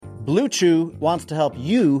Blue Chew wants to help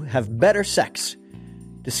you have better sex.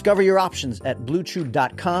 Discover your options at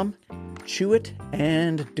bluechew.com. Chew it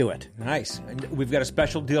and do it. Nice. And we've got a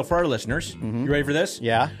special deal for our listeners. You ready for this?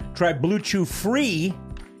 Yeah. Try Blue Chew free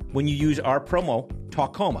when you use our promo,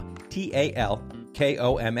 Talkoma, Talkoma.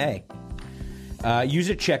 Use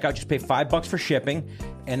it at checkout. Just pay $5 for shipping,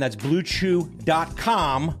 and that's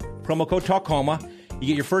bluechew.com, promo code Talkoma. You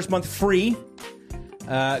get your first month free.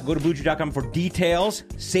 Go to bluechew.com for details,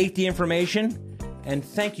 safety information, and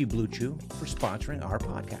thank you, Blue Chew, for sponsoring our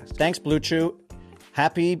podcast. Thanks, Blue Chew.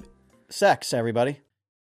 Happy sex, everybody.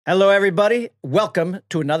 Hello, everybody. Welcome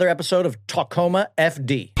to another episode of Talkoma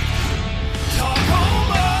FD.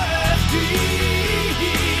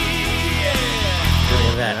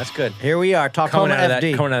 That's good. Here we are, Talkoma Coming out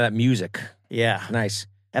FD. of that music. Yeah. Nice.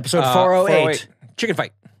 Episode 408. Chicken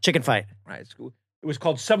fight. Chicken fight. Right. It was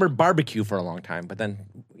called Summer Barbecue for a long time, but then,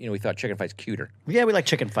 we thought chicken fight's cuter. Yeah, we like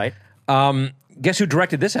chicken fight. Guess who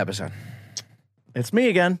directed this episode? It's me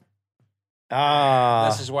again.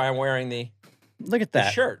 This is why I'm wearing the Look at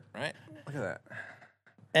that. shirt, right? Look at that.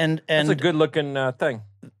 And It's a good-looking thing.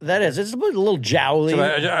 that is. It's a little jowly. So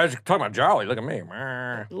I was talking about jolly. Look at me.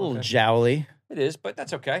 A little jowly. It is, but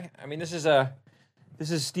that's okay. I mean, this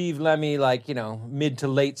is Steve Lemmy, mid to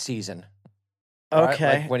late season. Right?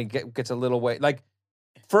 Okay. Like when he gets a little way, like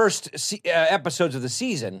first episodes of the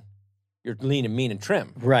season, you're lean and mean and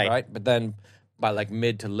trim, Right. But then by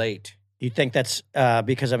mid to late, You think that's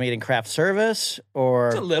because I'm eating craft service or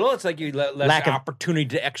it's a little. It's like you less Lack of- opportunity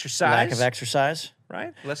to exercise, lack of exercise?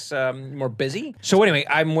 right? Less more busy. So anyway,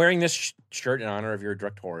 I'm wearing this shirt in honor of your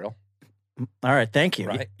directorial, All right, thank you.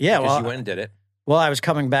 right? Yeah, because well, you went and did it. well, I was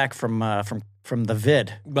coming back from the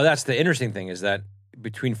vid. But that's the interesting thing is that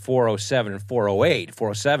between 407 and 408,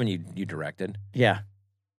 407 you directed, Yeah,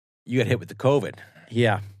 you got hit with the COVID.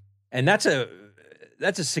 yeah, And that's a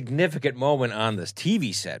significant moment on this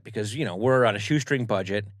TV set because, we're on a shoestring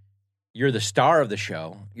budget. You're the star of the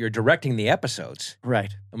show. You're directing the episodes.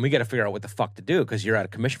 right. And we got to figure out what the fuck to do because you're out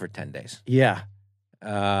of commission for 10 days. Yeah.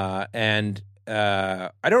 I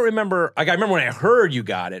don't remember. I remember when I heard you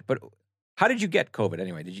got it, but how did you get COVID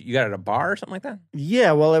anyway? You got it at a bar or something like that?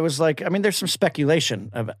 Yeah, well, it was there's some speculation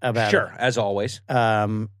about Sure, as always.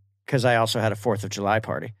 it. Because I also had a 4th of July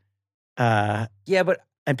party. Yeah, but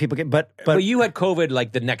And people but you had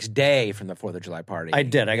COVID the next day from the 4th of July party. I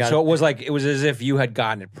did. I got so it was as if you had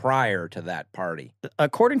gotten it prior to that party.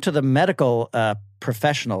 according to the medical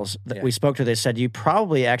professionals that Yeah. we spoke to, they said you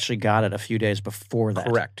probably actually got it a few days before that.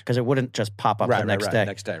 Correct. Because it wouldn't just pop up the next day.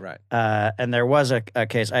 Next day, right. And there was a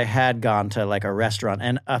case. I had gone to a restaurant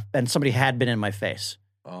and somebody had been in my face.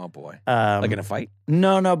 Oh boy. Um, Like in a fight?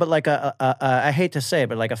 No, but I hate to say it,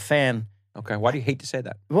 but a fan. Okay. Why do you hate to say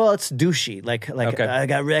that? Well, it's douchey. Okay. I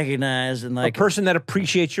got recognized and A person that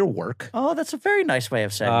appreciates your work oh, that's a very nice way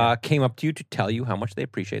of saying it. came up to you to tell you how much they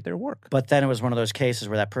appreciate their work. But then it was one of those cases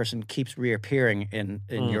where that person keeps reappearing in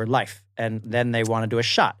your life, and then they want to do a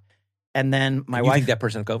shot, and then my you wife think that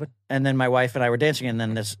person had COVID? and then my wife and I were dancing, and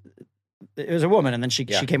then it was a woman, and then she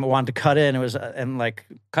came and wanted to cut in. It was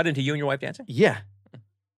Cut into you and your wife dancing? yeah,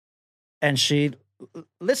 and she.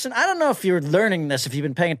 Listen, I don't know if you're learning this, if you've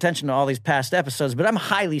been paying attention to all these past episodes, but I'm a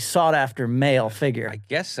highly sought after male figure. I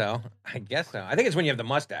guess so. I think it's when you have the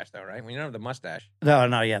mustache, though, right? When you don't have the mustache.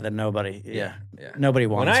 No, yeah, then nobody. Yeah. Yeah. Nobody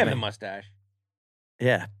wants When I have me. the mustache.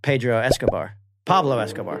 Yeah, Pedro Escobar. Pablo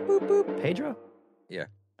Escobar. Boop, boop. Pedro? Yeah.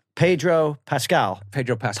 Pedro Pascal.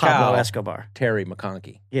 Pedro Pascal. Pablo Escobar. Terry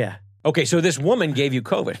McConaughey. Yeah. Okay, so this woman gave you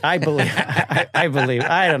COVID. I believe. I believe.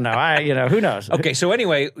 I don't know. Who knows? Okay, so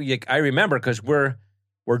anyway, I remember because we're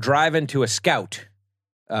driving to a scout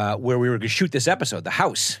where we were going to shoot this episode, the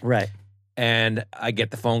house, Right. and I get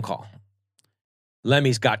the phone call.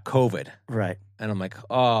 Lemmy's got COVID, Right. and I'm like,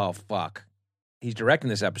 oh fuck. He's directing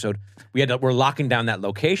this episode. We're locking down that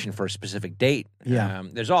location for a specific date. Yeah.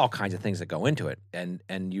 There's all kinds of things that go into it, and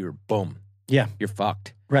you're boom. Yeah. You're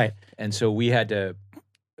fucked. Right. And so we had to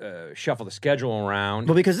shuffle the schedule around.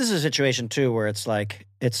 Well, because this is a situation too where it's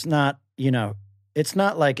it's not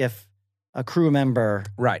like if a crew member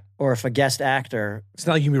Right. or if a guest actor. It's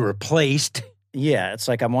not like you can be replaced. Yeah, it's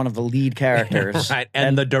like I'm one of the lead characters, Right.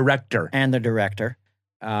 And the director. and the director.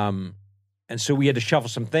 And so we had to shuffle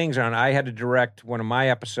some things around. I had to direct one of my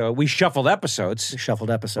episodes. We shuffled episodes, We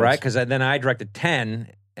shuffled episodes, right? Because then I directed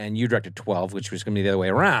 10 and you directed 12, which was going to be the other way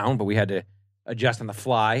around, but we had to adjust on the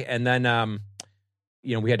fly. And then,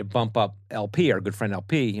 we had to bump up LP, our good friend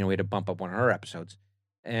LP. We had to bump up one of her episodes.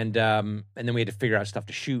 And then we had to figure out stuff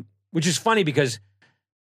to shoot, which is funny because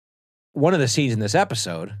one of the scenes in this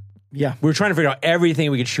episode Yeah. We were trying to figure out everything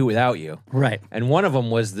we could shoot without you. Right. And one of them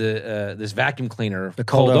was this vacuum cleaner, The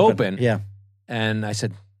cold open. Yeah. And I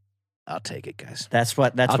said, I'll take it, guys.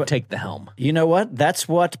 I'll take the helm. You know what? That's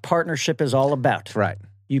what partnership is all about. Right.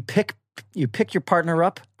 You pick your partner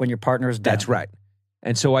up when your partner is down. That's right.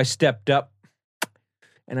 And so I stepped up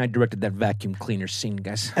and I directed that vacuum cleaner scene,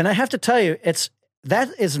 guys. And I have to tell you, that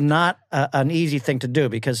is not an easy thing to do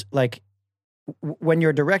because, like, when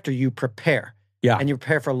you're a director, you prepare. Yeah. And you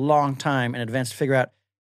prepare for a long time in advance to figure out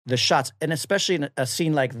the shots, and especially in a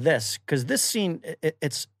scene like this, because this scene,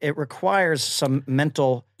 it requires some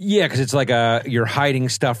mental... Yeah, because it's like you're hiding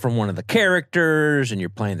stuff from one of the characters, and you're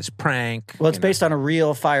playing this prank. Well, it's based on a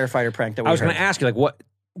real firefighter prank that we I was going to ask you, like,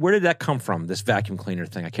 where did that come from, this vacuum cleaner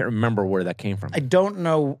thing? I can't remember where that came from. I don't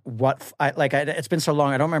know it's been so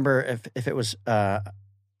long, I don't remember if it was...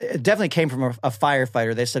 it definitely came from a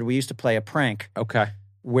firefighter. They said we used to play a prank. Okay.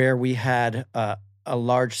 Where we had a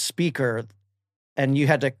large speaker, and you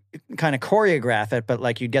had to kind of choreograph it, but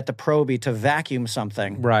like you'd get the probie to vacuum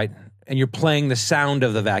something. Right. And you're playing the sound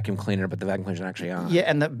of the vacuum cleaner, but the vacuum cleaner's not actually on. Yeah,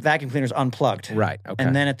 and the vacuum cleaner's unplugged. Right, okay.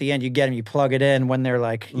 And then at the end, you get them, you plug it in when they're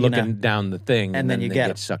like... looking down the thing, and then you they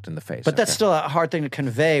get sucked in the face. But that's still a hard thing to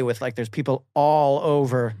convey with, like, there's people all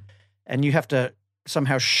over, and you have to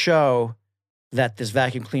somehow show that this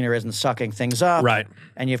vacuum cleaner isn't sucking things up. Right.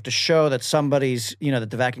 And you have to show that somebody's, that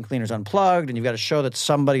the vacuum cleaner's unplugged, and you've got to show that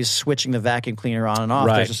somebody's switching the vacuum cleaner on and off.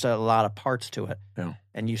 Right. There's just a lot of parts to it. Yeah.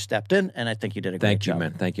 And you stepped in, and I think you did a great job. Thank you,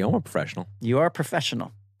 man. Thank you. I'm a professional. You are a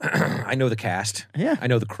professional. I know the cast. Yeah. I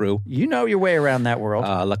know the crew. You know your way around that world.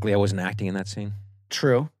 Luckily, I wasn't acting in that scene.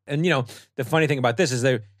 True. And, the funny thing about this is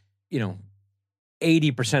that,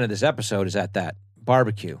 80% of this episode is at that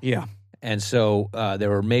barbecue. Yeah. And so there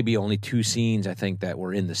were maybe only 2 scenes, I think, that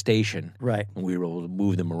were in the station. Right. And we were able to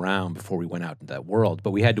move them around before we went out into that world.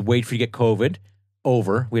 But we had to wait for you to get COVID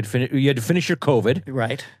over. You had to finish your COVID.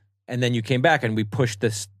 Right. And then you came back, and we pushed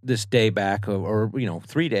this day back, or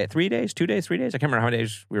 3 days, 2 days, 3 days. I can't remember how many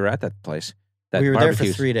days we were at that place. We were there for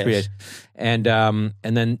 3 days. 3 days. And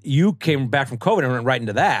then you came back from COVID and went right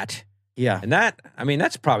into that. Yeah. And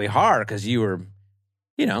that's probably hard because you were,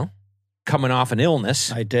 coming off an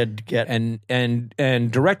illness. I did get...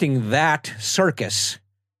 And directing that circus.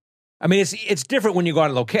 I mean, it's different when you go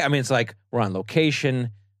on location. I mean, it's like we're on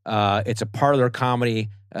location. It's a parlor comedy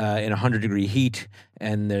in 100-degree heat,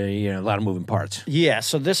 and there a lot of moving parts. Yeah,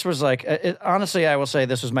 so this was like... honestly, I will say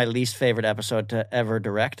this was my least favorite episode to ever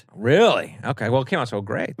direct. Really? Okay. Well, it came out so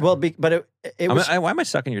great. Well, but it was... why am I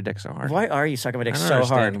sucking your dick so hard? Why are you sucking my dick so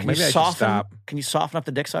understand. hard? Can Maybe you I should soften? stop. Can you soften up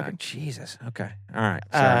the dick sucking? Oh, Jesus. Okay. All right.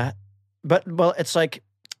 Sorry. But it's like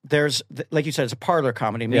there's, like you said, it's a parlor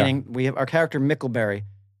comedy, meaning we have our character Mickleberry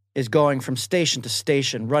is going from station to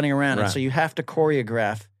station, running around, and so you have to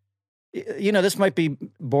choreograph. This might be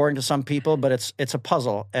boring to some people, but it's a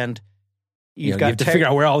puzzle, and you have to figure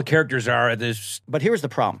out where all the characters are at this. But here's the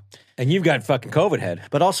problem, and you've got fucking COVID head.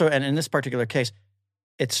 But also, and in this particular case,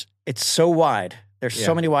 it's so wide. There's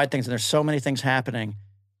so many wide things, and there's so many things happening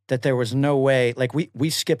that there was no way. Like we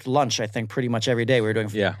skipped lunch, I think, pretty much every day. We were doing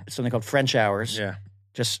something called French hours. Yeah.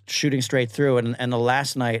 Just shooting straight through. And the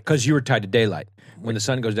last night... Because you were tied to daylight. When the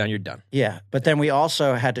sun goes down, you're done. Yeah. But then we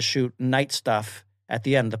also had to shoot night stuff at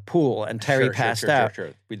the end, the pool, and Terry passed out. Sure.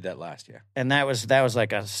 We did that last, yeah. And that was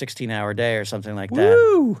like a 16-hour day or something like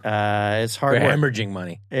Woo! that. It's hard work. Hemorrhaging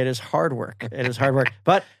money. It is hard work. It is hard work.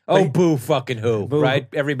 But boo fucking who, boo. Right,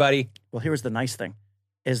 everybody? Well, here was the nice thing,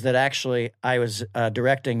 is that actually I was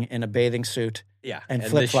directing in a bathing suit. Yeah, and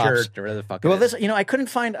flip-flops. Shirt or whatever the fuck. Well, this, I couldn't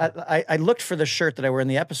find. I looked for the shirt that I wore in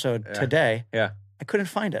the episode today. Yeah, I couldn't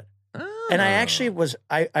find it, and I actually was.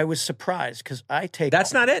 I was surprised because I take.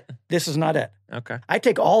 That's not it. This is not it. Okay, I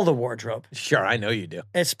take all the wardrobe. Sure, I know you do.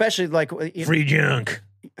 Especially like free junk.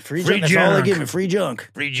 Free junk. That's all they give me. Free junk.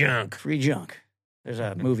 Free junk. Free junk. There's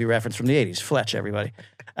a movie reference from the '80s. Fletch, everybody.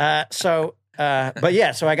 But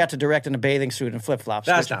yeah, so I got to direct in a bathing suit and flip flops.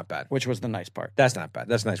 That's not bad. Which was the nice part. That's not bad.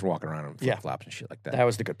 That's nice walking around in flip flops and shit like that. That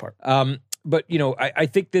was the good part. But I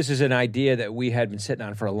think this is an idea that we had been sitting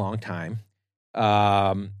on for a long time.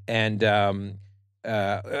 I want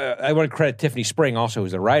to credit Tiffany Spring also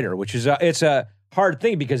as the writer, which is it's a hard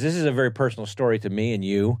thing because this is a very personal story to me and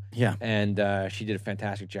you. Yeah, and she did a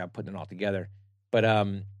fantastic job putting it all together. But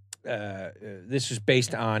this is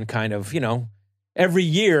based on kind of every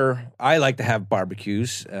year, I like to have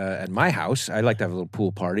barbecues at my house. I like to have a little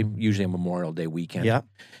pool party, usually a Memorial Day weekend. Yeah.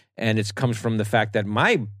 And it comes from the fact that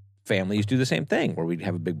my families do the same thing, where we'd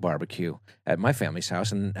have a big barbecue at my family's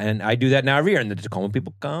house, and I do that now every year. And the Tacoma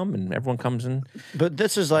people come, and everyone comes in. But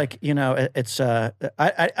this is like, it's.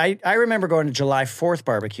 I remember going to July 4th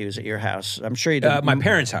barbecues at your house. I'm sure you did. My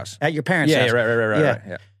parents' house. At your parents' house. Yeah, right.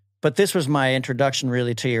 Yeah. But this was my introduction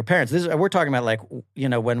really to your parents. We're talking about like,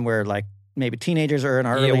 when we're like maybe teenagers or in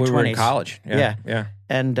our early 20s. We were in college. Yeah.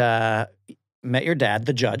 And met your dad,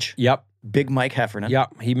 the judge. Yep. Big Mike Heffernan.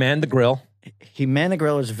 Yep. He manned the grill. He manned the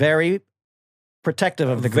grill. Was very protective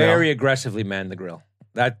of the grill. Very aggressively manned the grill.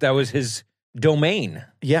 That was his domain.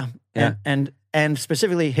 Yeah. And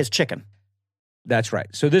specifically his chicken. That's right.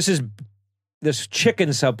 So this chicken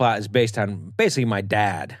subplot is based on basically my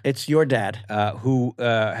dad. It's your dad. Who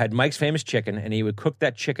had Mike's Famous Chicken, and he would cook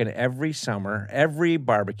that chicken every summer, every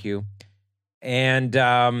barbecue. And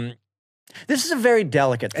this is a very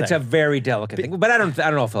delicate thing. It's a very delicate thing. But I don't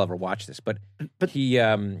know if he'll ever watch this. But he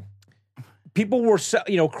people were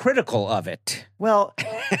critical of it. Well,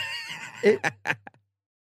 it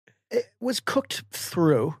was cooked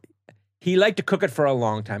through. He liked to cook it for a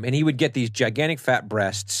long time, and he would get these gigantic fat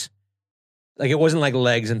breasts. Like, it wasn't like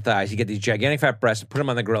legs and thighs. He'd get these gigantic fat breasts and put them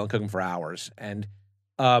on the grill and cook them for hours. And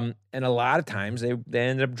a lot of times they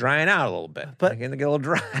ended up drying out a little bit. But they get a little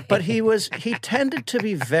dry. But he tended to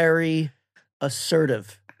be very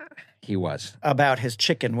assertive. He was. About his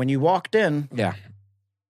chicken. When you walked in. Yeah.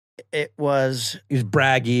 He was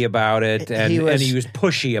braggy about it, and he was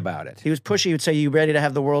pushy about it. He was pushy. He would say, "You ready to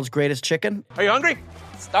have the world's greatest chicken?" Are you hungry?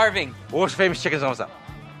 Starving. World's Famous Chicken's almost up.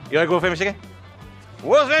 You like World's Famous Chicken?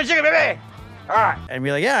 World's Famous Chicken, baby! All right. And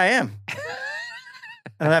be like, "Yeah, I am."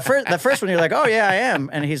 And the first one, you're like, "Oh yeah, I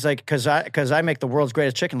am." And he's like, "Because I make the world's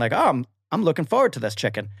greatest chicken." Like, "Oh, I'm looking forward to this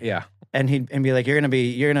chicken." Yeah. And he'd be like, "You're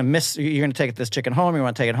gonna take this chicken home. You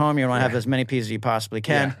want to take it home. You want to have as many pieces as you possibly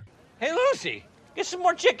can." Yeah. Hey, Lucy. Get some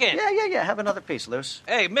more chicken. Yeah. Have another piece, Luce.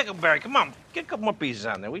 Hey, Mickleberry, come on. Get a couple more pieces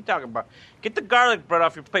on there. What are you talking about? Get the garlic bread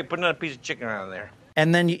off your plate. Put another piece of chicken on there.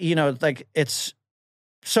 And then, like, it's...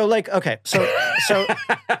 So, like, okay. So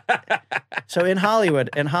in Hollywood,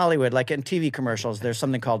 like in TV commercials, there's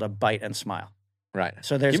something called a bite and smile. Right.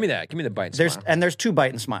 So there's... Give me that. Give me the bite and smile. And there's two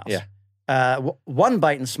bite and smiles. Yeah. One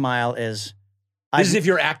bite and smile is... This is if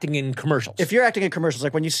you're acting in commercials. If you're acting in commercials,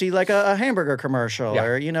 like when you see like a hamburger commercial,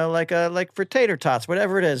 or like for tater tots,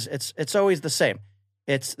 whatever it is, it's always the same.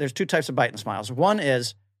 There's two types of bite and smiles. One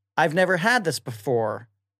is, I've never had this before.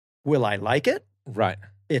 Will I like it? Right.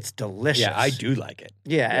 It's delicious. Yeah, I do like it.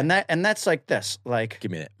 Yeah. And that's like this. Like,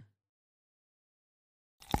 give me it.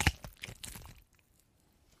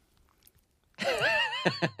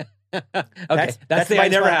 Okay, that's the I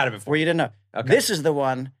never had it before. Where you didn't know. Okay. This is the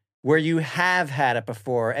one where you have had it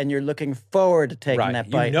before and you're looking forward to taking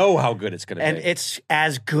that bite. You know how good it's going to be. And it's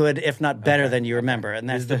as good, if not better, than you remember. And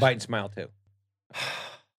that's the bite and smile, too.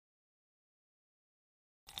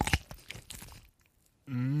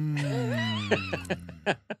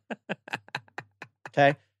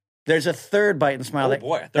 Okay. There's a third bite and smile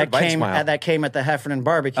that came at the Heffernan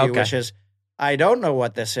barbecue, which is, I don't know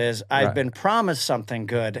what this is. I've been promised something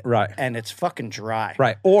good. Right. And it's fucking dry.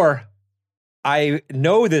 Right. Or... I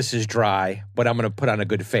know this is dry, but I'm going to put on a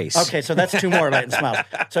good face. Okay, so that's two more bite and smiles.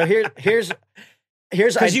 So here's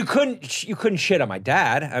because you couldn't shit on my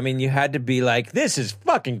dad. I mean, you had to be like, this is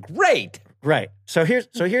fucking great. Right. So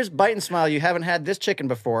here's bite and smile. You haven't had this chicken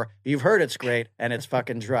before. You've heard it's great, and it's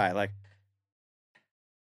fucking dry. Like.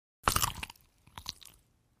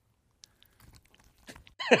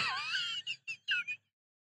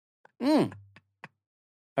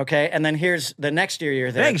 Okay, and then here's the next year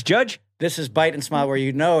you're there. Thanks, Judge. This is bite and smile where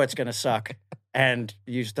you know it's going to suck, and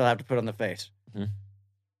you still have to put on the face.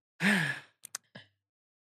 Mm-hmm.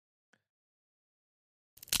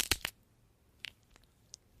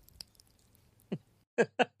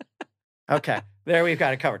 Okay, there we've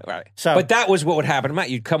got it covered. Right. So, but that was what would happen.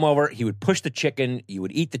 You'd come over, he would push the chicken, you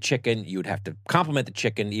would eat the chicken, you would have to compliment the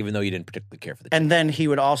chicken, even though you didn't particularly care for the chicken. And then he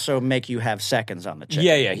would also make you have seconds on the chicken.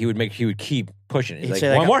 Yeah, he would keep pushing it. He's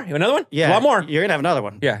like, one more? You want another one? Yeah. One more? You're going to have another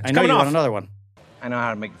one. Yeah, I know you want another one. I know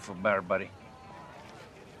how to make you feel better, buddy.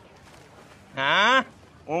 Huh?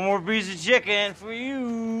 One more piece of chicken for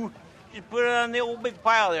you. Just put it on the old big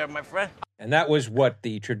pile there, my friend. And that was what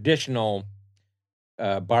the traditional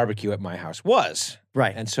barbecue at my house was.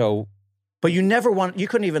 Right. And so... But you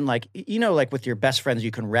couldn't even like with your best friends, you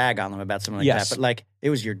can rag on them about something like that. But like, it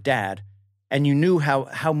was your dad, and you knew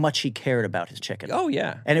how much he cared about his chicken. Oh,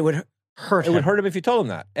 yeah. And it would hurt him. It would hurt him if you told him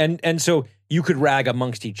that. And so you could rag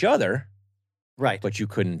amongst each other. Right. But you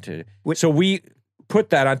couldn't. So we put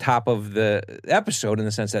that on top of the episode in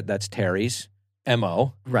the sense that that's Terry's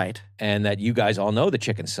MO. Right. And that you guys all know the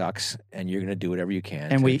chicken sucks, and you're going to do whatever you can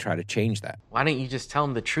to try to change that. Why don't you just tell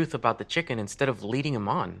him the truth about the chicken instead of leading him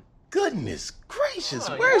on? Goodness gracious,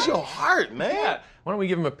 where's your heart, man? Why don't we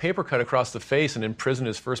give him a paper cut across the face and imprison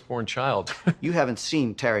his firstborn child? You haven't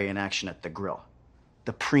seen Terry in action at the grill.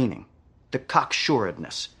 The preening, the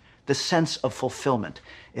cocksuredness, the sense of fulfillment.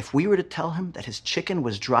 If we were to tell him that his chicken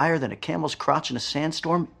was drier than a camel's crotch in a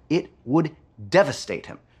sandstorm, it would devastate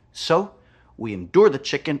him. So, we endure the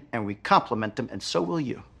chicken and we compliment him, and so will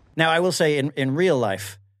you. Now, I will say in real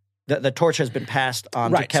life, the torch has been passed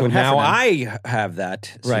on to Kevin so now Heffernan. I have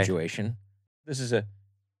that situation. This is a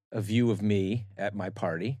view of me at my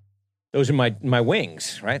party. Those are my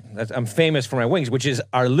wings, right? I'm famous for my wings, which is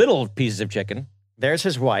our little pieces of chicken. There's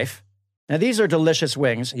his wife. Now, these are delicious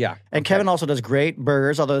wings. Yeah. And Kevin also does great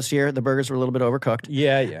burgers, although this year the burgers were a little bit overcooked.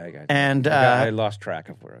 Yeah, I got it. And I lost track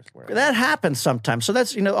of where that happens sometimes. So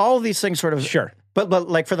that's, all of these things sort of... Sure. But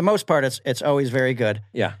like for the most part, it's always very good.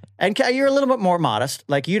 Yeah. And you're a little bit more modest.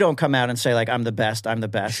 Like you don't come out and say like, I'm the best.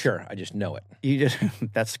 Sure, I just know it.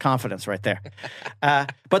 That's confidence right there.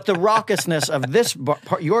 But the raucousness of this,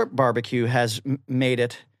 your barbecue has made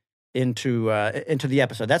it into the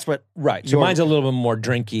episode. That's what... Right. So mine's a little bit more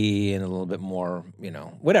drinky and a little bit more,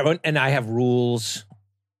 whatever. And I have rules,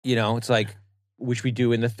 it's like, which we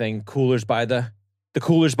do in the thing, coolers by the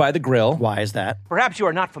grill. Why is that? Perhaps you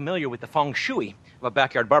are not familiar with the feng shui of a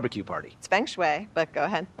backyard barbecue party. It's feng shui, but go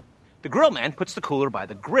ahead. The grill man puts the cooler by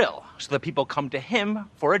the grill so that people come to him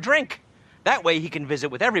for a drink. That way he can visit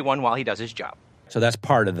with everyone while he does his job. So that's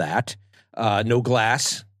part of that. No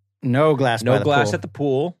glass. No glass by the pool. No glass at the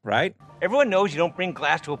pool, right? Everyone knows you don't bring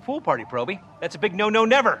glass to a pool party, Proby. That's a big no-no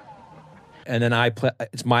never. And then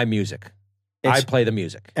it's my music. I play the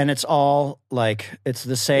music. And it's all like, it's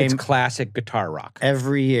the same. It's classic guitar rock.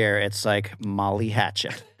 Every year, it's like Molly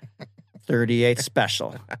Hatchet, 38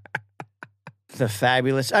 Special, The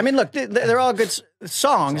Fabulous. I mean, look, they're all good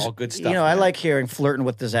songs. It's all good stuff. I like hearing Flirtin'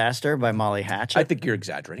 with Disaster by Molly Hatchet. I think you're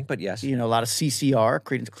exaggerating, but yes. A lot of CCR,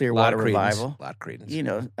 Creedence Clearwater Revival. A lot of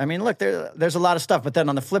Creedence. I mean, look, there's a lot of stuff. But then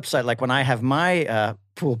on the flip side, like when I have my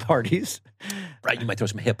pool parties. Right, you might throw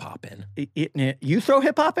some hip-hop in. You throw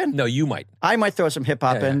hip-hop in? No, you might. I might throw some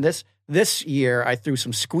hip-hop in. This year, I threw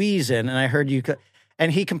some Squeeze in, and I heard you...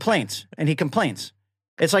 And he complains.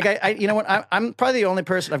 It's like, I'm probably the only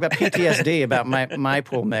person, I've got PTSD about my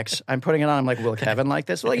pool mix. I'm putting it on, I'm like, will Kevin like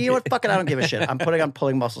this? Well, you know what, fuck it, I don't give a shit. I'm putting on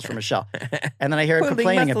Pulling Muscles from Michelle. And then I hear him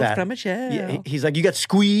complaining about it. He's like, you got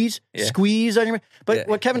Squeeze on your... But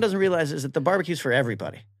what Kevin doesn't realize is that the barbecue's for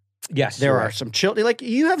everybody. Yes. There are some children, like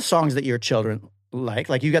you have songs that your children like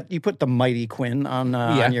you put the Mighty Quinn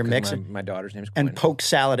on your mix. My daughter's name's Quinn. And Poke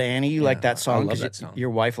Salad Annie, you like that song? I love that song.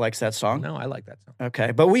 Your wife likes that song? No, I like that song.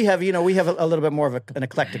 Okay, but we have a little bit more of an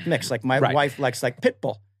eclectic mix. Like my wife likes like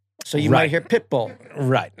Pitbull, so you might hear Pitbull.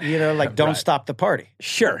 Right. Like Don't Stop the Party.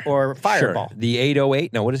 Sure. Or Fireball. Sure. The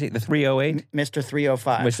 808. No, what is it? The 308. Mr.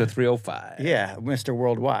 305. Mr. 305. Yeah, Mr.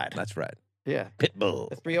 Worldwide. That's right. Yeah. Pitbull.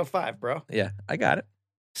 The 305, bro. Yeah, I got it.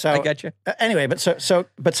 So I got you. Anyway, but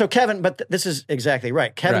Kevin, this is exactly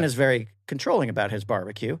right. Kevin is very controlling about his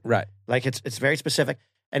barbecue. Right. Like it's very specific.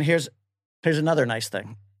 And here's another nice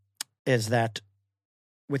thing, is that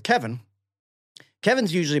with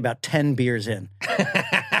Kevin's usually about 10 beers in.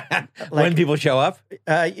 When people show up?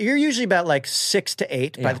 You're usually about like 6 to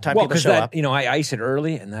 8 by the time people show up. I ice it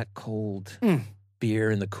early, and that cold beer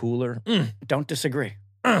in the cooler. Don't disagree.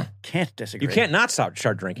 Can't disagree. You can't not start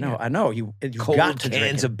drinking. No, it. I know. You cold got to drink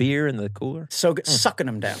cans of beer in the cooler. So sucking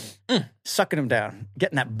them down. Sucking them down.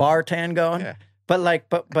 Getting that bar tan going. Yeah.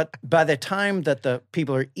 But by the time that the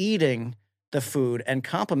people are eating the food and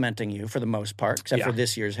complimenting you for the most part, except for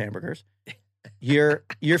this year's hamburgers, you're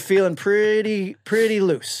feeling pretty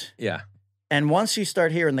loose. Yeah. And once you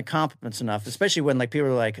start hearing the compliments enough, especially when like people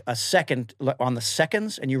are like a second on the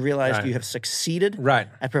seconds, and you realize you have succeeded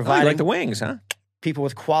at providing you like the wings, huh? People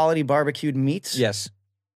with quality barbecued meats. Yes.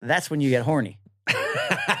 That's when you get horny.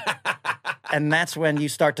 And that's when you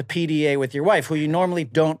start to PDA with your wife, who you normally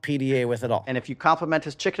don't PDA with at all. And if you compliment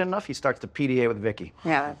his chicken enough, he starts to PDA with Vicky.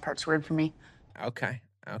 Yeah, that part's weird for me. Okay.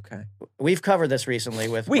 We've covered this recently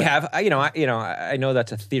with. We have. I know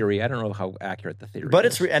that's a theory. I don't know how accurate the theory. But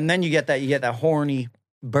is. And then you get that horny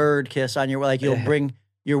bird kiss on your, like you'll bring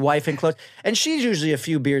your wife in close, and she's usually a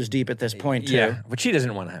few beers deep at this point too. Yeah, but she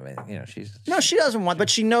doesn't want to have anything. She doesn't want,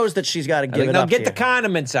 but she knows that she's got to give it up. Get the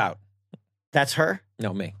condiments out. That's her.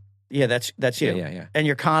 No, me. Yeah, that's you. Yeah. And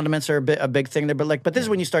your condiments are a big thing there, but this is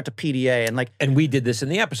when you start to PDA and like. And we did this in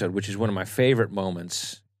the episode, which is one of my favorite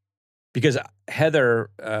moments, because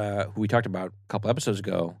Heather, who we talked about a couple episodes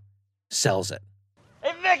ago, sells it.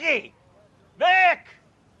 Hey, Vicky! Vic!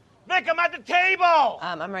 Vic, I'm at the table!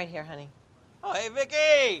 I'm right here, honey. Oh, hey,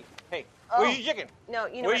 Vicky! Hey, where's your chicken? No,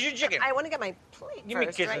 you know Where's what? your chicken? I want to get my plate Give me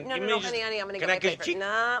first, kisses. right? No, Give no, me just- honey, I'm going to Can get I my kiss plate first. cheek? No,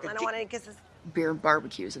 I don't want any kisses. Beer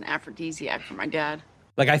barbecue is an aphrodisiac for my dad.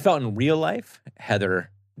 Like I felt in real life,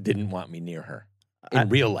 Heather didn't want me near her. In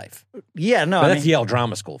real life. Yeah, no, But I that's mean, Yale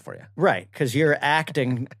Drama School for you. right, because you're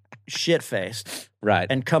acting shit-faced Right.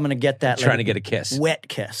 and coming to get that Trying to get a kiss. wet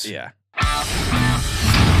kiss. Yeah.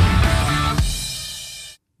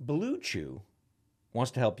 Blue Chew wants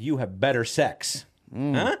to help you have better sex.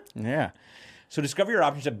 Huh? Yeah. So discover your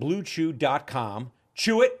options at bluechew.com.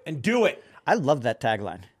 Chew it and do it. I love that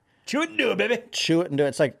tagline. Chew it and do it, baby. Chew it and do it.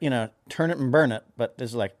 It's like, turn it and burn it, but this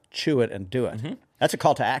is like chew it and do it. That's a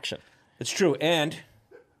call to action. It's true. And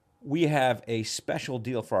we have a special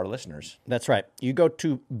deal for our listeners. That's right. You go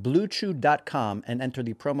to bluechew.com and enter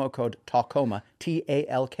the promo code Talkoma,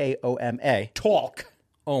 Talkoma.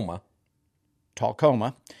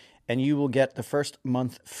 Talkoma, and you will get the first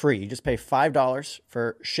month free. You just pay $5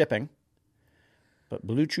 for shipping. But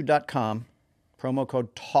bluechew.com, promo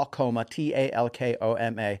code Talkoma,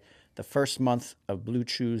 Talkoma. The first month of Blue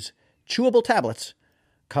Chew's chewable tablets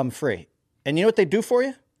come free. And you know what they do for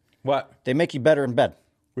you? What? They make you better in bed.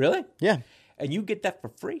 Really? Yeah. And you get that for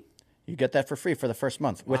free? You get that for free for the first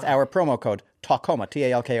month with our promo code Talkoma,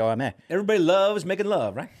 Talkoma. Everybody loves making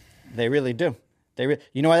love, right? They really do.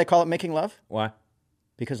 You know why they call it making love? Why?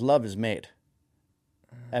 Because love is made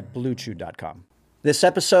at bluechew.com. This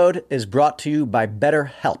episode is brought to you by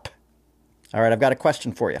BetterHelp. All right, I've got a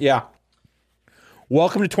question for you. Yeah.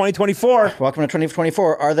 Welcome to 2024. Welcome to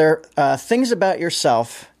 2024. Are there things about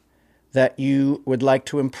yourself that you would like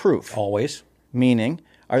to improve? Always. Meaning,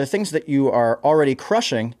 are there things that you are already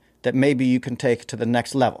crushing that maybe you can take to the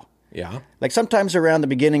next level? Yeah. Like sometimes around the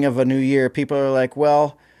beginning of a new year, people are like,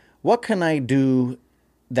 well, what can I do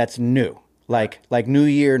that's new? Like new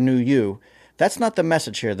year, new you. That's not the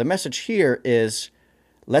message here. The message here is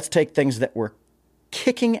let's take things that we're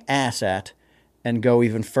kicking ass at and go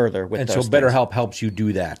even further with those And so things. BetterHelp helps you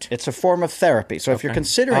do that. It's a form of therapy. So if you're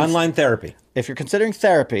considering online therapy. If you're considering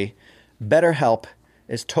therapy, BetterHelp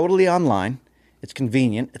is totally online. It's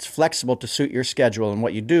convenient. It's flexible to suit your schedule. And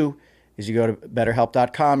what you do is you go to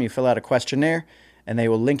BetterHelp.com, you fill out a questionnaire, and they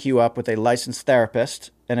will link you up with a licensed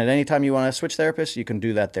therapist. And at any time you want to switch therapists, you can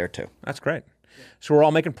do that there too. That's great. So we're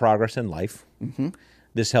all making progress in life. Mm-hmm.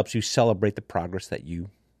 This helps you celebrate the progress that you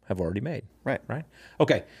have already made. Right. Right?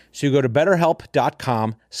 Okay. So you go to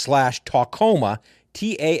betterhelp.com/Talkoma,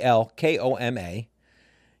 Talkoma.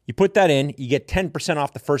 You put that in, you get 10%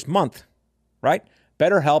 off the first month, right?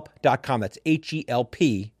 BetterHelp.com. That's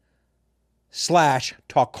HELP/Talkoma,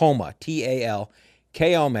 Talkoma.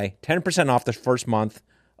 10% off the first month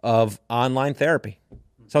of online therapy.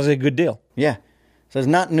 Sounds like a good deal. Yeah. So it's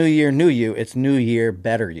not New Year, new you. It's New Year,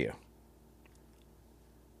 better you.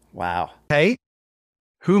 Wow. Hej,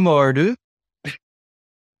 hur mår du?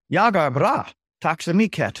 Jag är bra, tack så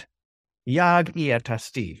mycket. Jag heter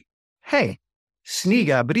Steve. Hey,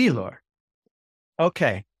 snygga brillor.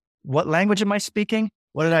 Okay, what language am I speaking?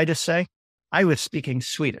 What did I just say? I was speaking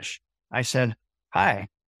Swedish. I said, hi,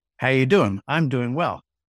 how you doing? I'm doing well.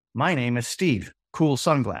 My name is Steve. Cool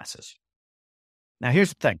sunglasses. Now here's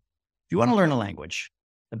the thing. If you want to learn a language,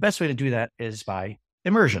 the best way to do that is by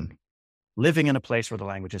immersion, living in a place where the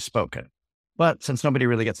language is spoken. But since nobody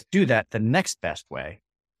really gets to do that, the next best way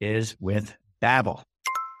is with Babbel.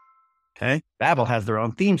 Okay? Babbel has their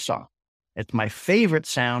own theme song. It's my favorite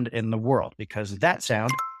sound in the world because that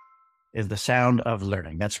sound is the sound of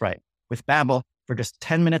learning. That's right. With Babbel, for just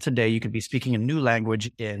 10 minutes a day, you could be speaking a new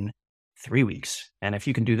language in 3 weeks. And if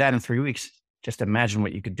you can do that in 3 weeks, just imagine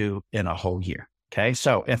what you could do in a whole year. Okay?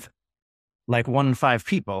 So if like 1 in 5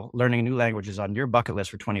 people learning a new language is on your bucket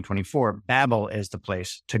list for 2024, Babbel is the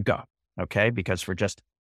place to go. Okay? Because for just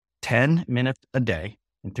 10 minutes a day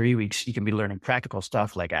in 3 weeks, you can be learning practical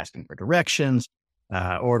stuff like asking for directions,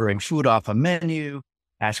 ordering food off a menu,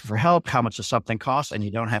 asking for help, how much does something cost, and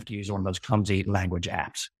you don't have to use one of those clumsy language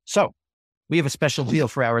apps. So we have a special deal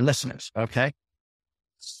for our listeners, okay?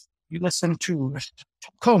 You listen to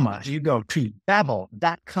Talkoma, you go to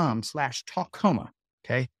babbel.com/Talkoma,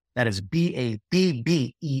 okay? That is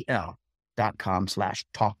BABBEL.com/Talkoma,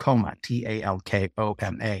 Talkoma,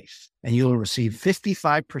 and you'll receive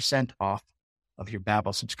 55% off of your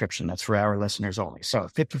Babbel subscription. That's for our listeners only. So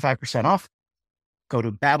 55% off. Go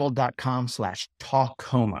to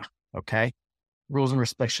babbel.com/Talkoma. Okay. Rules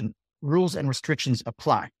and restrictions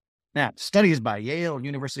apply. Now, studies by Yale,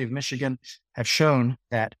 University of Michigan have shown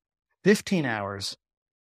that 15 hours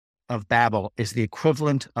of Babbel is the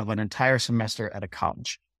equivalent of an entire semester at a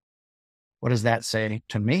college. What does that say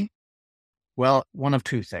to me? Well, one of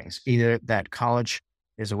two things. Either that college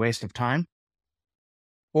is a waste of time,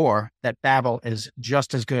 or that Babbel is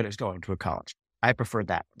just as good as going to a college. I prefer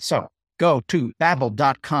that. So go to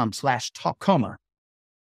babbel.com/Talkoma.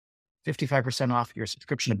 55% off your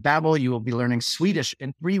subscription to Babbel. You will be learning Swedish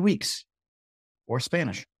in 3 weeks, or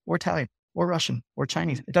Spanish, or Italian, or Russian, or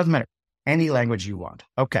Chinese. It doesn't matter. Any language you want.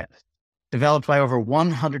 Okay. Developed by over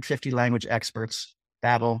 150 language experts,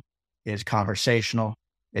 Babbel is conversational,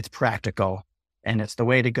 it's practical, and it's the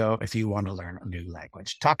way to go if you want to learn a new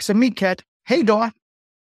language. Talk some Miket. Hey, Doa.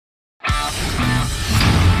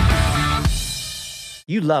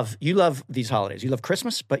 You love these holidays. You love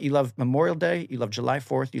Christmas, but you love Memorial Day. You love July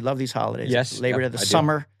 4th. You love these holidays. Yes. Labor Day, the I do.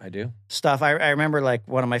 summer. I do. Stuff. I remember like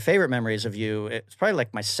one of my favorite memories of you. It's probably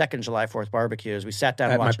like my second July 4th barbecue. Is we sat down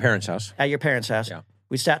At and watched my parents' house. At your parents' house. Yeah.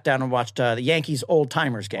 We sat down and watched the Yankees Old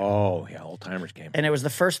Timers game. Oh, yeah, Old Timers game. And it was the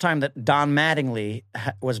first time that Don Mattingly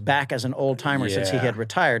was back as an old timer since he had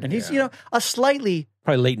retired. And he's, a slightly...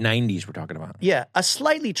 Probably late 90s we're talking about. Yeah, a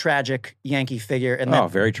slightly tragic Yankee figure. And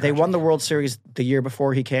very tragic. They won the World Series the year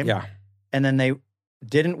before he came. Yeah. And then they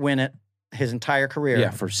didn't win it his entire career. Yeah,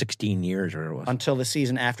 for 16 years or it was. Until the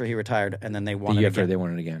season after he retired, and then they won the it year again. after they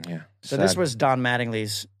won it again, yeah. So this was Don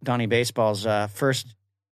Mattingly's, Donnie Baseball's first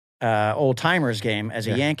old timers game as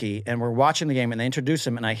a Yankee, and we're watching the game, and they introduce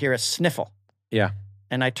him, and I hear a sniffle. Yeah.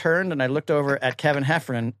 And I turned and I looked over at Kevin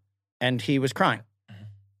Heffernan, and he was crying.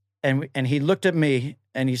 And he looked at me,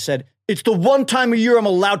 and he said, "It's the one time a year I'm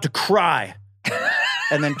allowed to cry."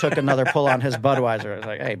 And then took another pull on his Budweiser. I was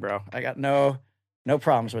like, "Hey, bro, I got no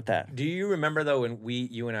problems with that." Do you remember though when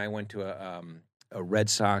you and I went to a Red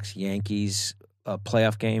Sox Yankees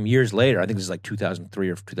playoff game years later? I think this is like 2003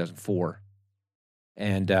 or 2004,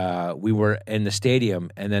 and we were in the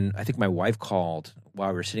stadium, and then I think my wife called while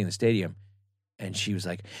we were sitting in the stadium, and she was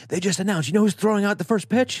like, "They just announced, you know who's throwing out the first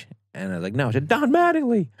pitch?" And I was like, "No, it's Don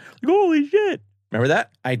Mattingly." Like, holy shit! Remember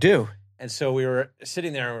that? I do. And so we were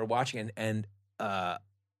sitting there and we were watching, and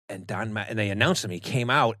they announced him. He came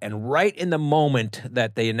out, and right in the moment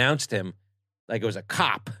that they announced him, like it was a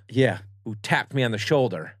cop, who tapped me on the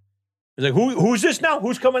shoulder. He was like, "Who's this now?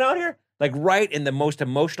 Who's coming out here?" Like right in the most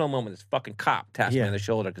emotional moment, this fucking cop tapped me on the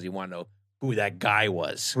shoulder because he wanted to know who that guy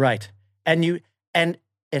was. Right, and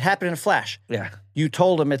it happened in a flash. Yeah, you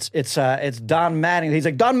told him it's Don Mattingly. He's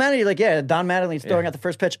like, "Don Mattingly." You're like, "Yeah, Don Mattingly's throwing out the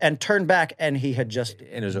first pitch," and turned back, and he had just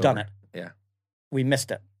done it. Yeah, we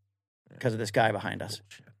missed it because of this guy behind us.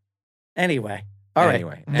 Anyway, all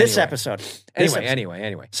right. This episode.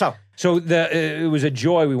 Anyway. So it was a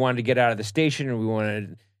joy. We wanted to get out of the station, and we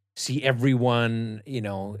wanted to see everyone,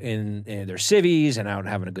 in their civvies and out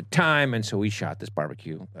having a good time. And so we shot this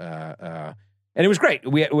barbecue, and it was great.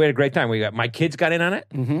 We had a great time. My kids got in on it.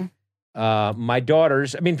 Mm-hmm. My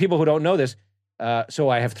daughters. I mean, people who don't know this. So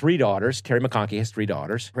I have 3 daughters. Terry McConkey has 3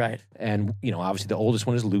 daughters. Right. And obviously the oldest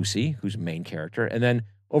one is Lucy, who's the main character. And then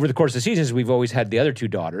over the course of the seasons, we've always had the other 2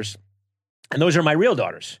 daughters. And those are my real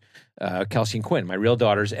daughters, Kelsey and Quinn, my real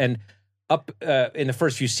daughters. And up in the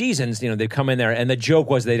first few seasons, they come in there, and the joke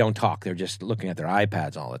was they don't talk. They're just looking at their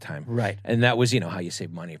iPads all the time. Right. And that was, how you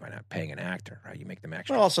save money by not paying an actor, right? You make them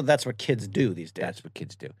extra. Well, also, that's what kids do these days. That's what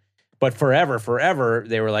kids do. But forever,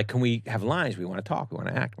 they were like, can we have lines? We want to talk. We want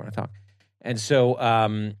to act. We want to talk. And so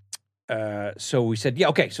so we said, yeah,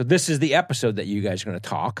 okay, so this is the episode that you guys are going to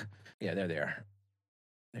talk. Yeah, there they are.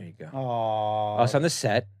 There you go. Oh. Us on the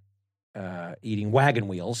set. Eating wagon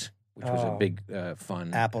wheels, which was a big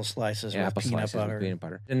fun. Apple slices with peanut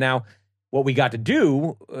butter. And now what we got to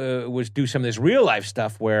do was do some of this real life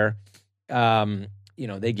stuff where,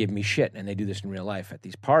 they give me shit, and they do this in real life at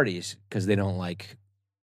these parties because they don't like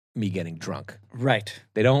me getting drunk. Right.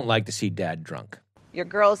 They don't like to see dad drunk. Your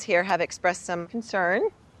girls here have expressed some concern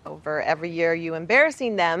over every year you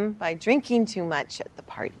embarrassing them by drinking too much at the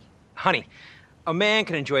party. Honey, a man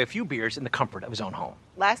can enjoy a few beers in the comfort of his own home.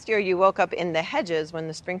 Last year, you woke up in the hedges when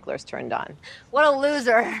the sprinklers turned on. What a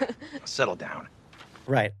loser. Settle down.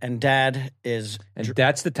 Right. And Dad is... And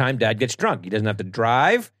that's the time Dad gets drunk. He doesn't have to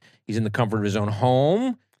drive. He's in the comfort of his own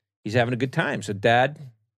home. He's having a good time. So Dad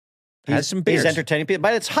has some beers. He's entertaining people.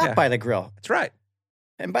 But it's hot by the grill. That's right.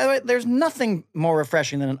 And by the way, there's nothing more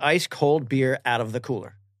refreshing than an ice-cold beer out of the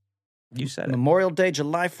cooler. You said it. Memorial Day,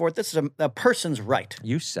 July 4th. This is a person's right.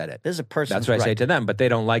 You said it. This is a person's right. That's what I say to them, but they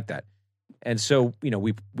don't like that. And so,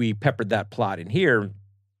 we peppered that plot in here,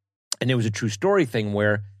 and it was a true story thing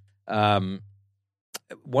where one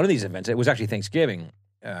of these events, it was actually Thanksgiving,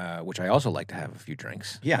 which I also like to have a few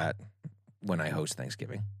drinks when I host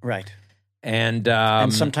Thanksgiving. Right. And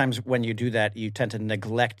sometimes when you do that, you tend to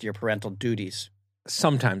neglect your parental duties.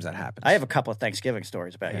 Sometimes that happens. I have a couple of Thanksgiving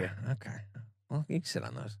stories about you. Okay. Well, you can sit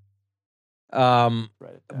on those.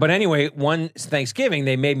 But anyway, one Thanksgiving,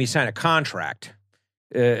 they made me sign a contract.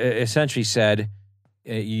 Essentially said,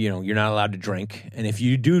 you're not allowed to drink. And if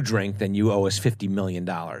you do drink, then you owe us $50 million.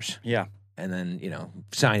 Yeah. And then,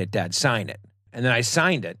 sign it, Dad, sign it. And then I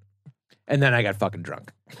signed it. And then I got fucking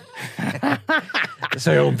drunk.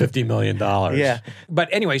 So I owe him $50 million. Yeah. But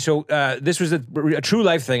anyway, so this was a true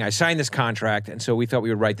life thing. I signed this contract, and so we thought we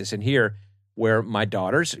would write this in here where my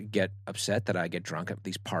daughters get upset that I get drunk at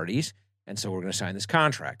these parties. And so we're going to sign this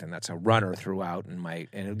contract, and that's a runner throughout, and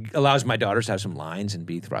it allows my daughters to have some lines and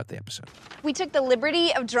be throughout the episode. We took the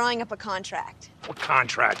liberty of drawing up a contract. What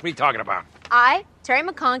contract? What are you talking about? I, Terry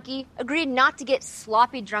McConkey, agreed not to get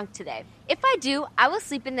sloppy drunk today. If I do, I will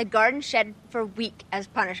sleep in the garden shed for a week as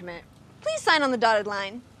punishment. Please sign on the dotted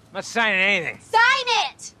line. I'm not signing anything. Sign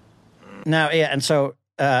it! Now, yeah, and so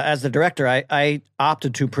as the director, I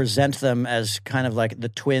opted to present them as kind of like the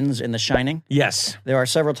twins in The Shining. Yes. There are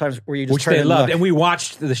several times where you just which turn they and loved. look. And we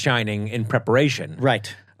watched The Shining in preparation.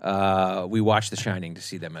 Right. We watched The Shining to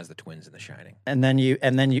see them as the twins in The Shining. And then you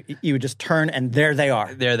would just turn and there they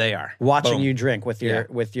are. There they are. Watching Boom. you drink with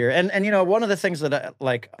your and one of the things that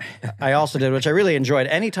I also did, which I really enjoyed,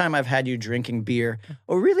 anytime I've had you drinking beer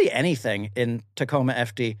or really anything in Talkoma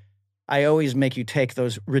FD, I always make you take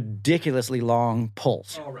those ridiculously long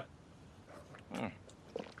pulls. All right.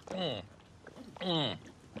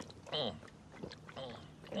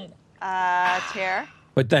 Tear.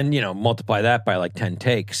 But then, multiply that by like 10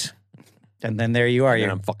 takes. And then there you are.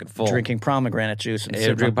 And I'm fucking full. Drinking pomegranate juice. And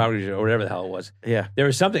drinking pomegranate juice or whatever the hell it was. Yeah. There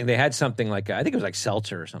was something, they had something like, I think it was like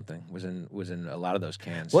seltzer or something, was in a lot of those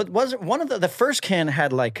cans. What was it? One of the first can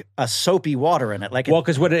had like a soapy water in it. Well,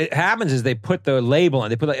 because what happens is they put the label on,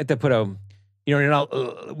 they put a,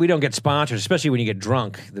 we don't get sponsors, especially when you get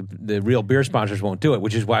drunk. The real beer sponsors won't do it,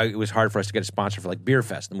 which is why it was hard for us to get a sponsor for like Beer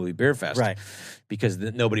Fest, the movie Beer Fest. Right. Because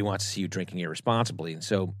nobody wants to see you drinking irresponsibly. And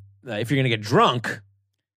so if you're going to get drunk,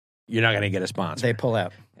 you're not going to get a sponsor. They pull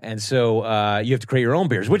out. And so you have to create your own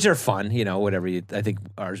beers, which are fun, whatever. I think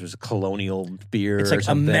ours was a colonial beer. It's like or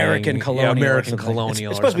something. American colonial. Yeah, American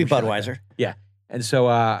colonial. It's supposed to be Budweiser. Budweiser. Yeah. And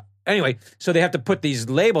so anyway, so they have to put these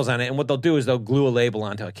labels on it, and what they'll do is they'll glue a label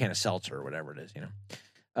onto a can of seltzer or whatever it is,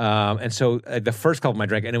 And so the first couple I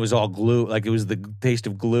drank, and it was all glue, like it was the taste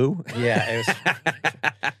of glue. Yeah, it was.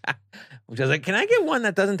 Which I was like, can I get one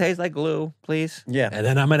that doesn't taste like glue, please? Yeah. And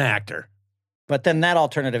then I'm an actor. But then that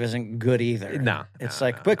alternative isn't good either. No. It's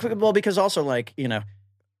because also you're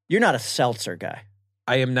not a seltzer guy.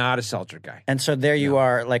 I am not a seltzer guy. And so there you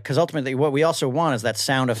are, because ultimately what we also want is that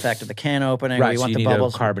sound effect of the can opening. Right, We so want you the need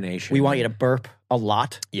bubbles. carbonation. We want you to burp a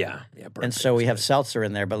lot. Yeah. Burp and so we have seltzer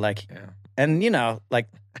in there, but and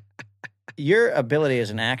your ability as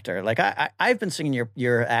an actor, I've been singing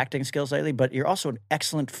your acting skills lately, but you're also an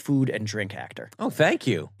excellent food and drink actor. Oh, thank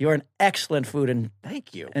you. You're an excellent food and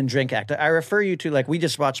thank you and drink actor. I refer you to we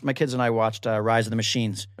just watched, my kids and I watched Rise of the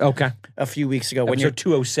Machines. Okay. A few weeks ago. Episode When you're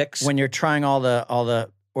 206. When you're trying all the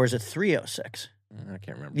or is it 306? I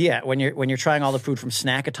can't remember. Yeah, when you're trying all the food from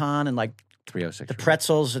Snackathon and 306. The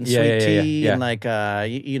pretzels and sweet tea and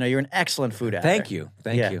you're an excellent food actor. Thank you.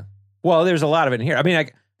 Well, there's a lot of it in here. I mean,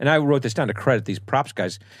 I wrote this down to credit these props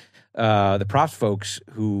guys, the props folks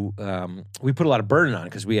who we put a lot of burden on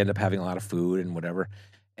because we end up having a lot of food and whatever,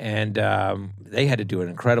 and they had to do an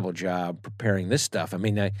incredible job preparing this stuff. I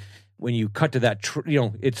mean, when you cut to that,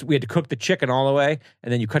 we had to cook the chicken all the way,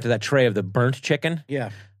 and then you cut to that tray of the burnt chicken. Yeah.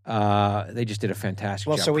 They just did a fantastic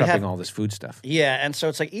job prepping all this food stuff. Yeah, and so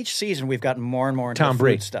it's like each season we've gotten more and more into Tom the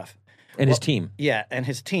Bree food stuff. and his team. Yeah, and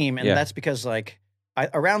his team, and that's because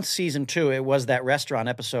around season 2, it was that restaurant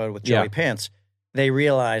episode with Joey Pants. They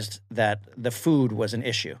realized that the food was an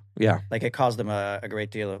issue. Yeah, it caused them a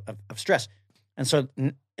great deal of stress, and so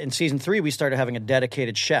in season 3 we started having a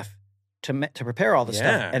dedicated chef to prepare all the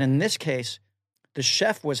stuff. And in this case, the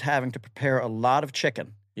chef was having to prepare a lot of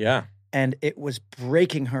chicken. Yeah. And it was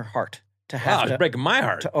breaking her heart to have it's breaking my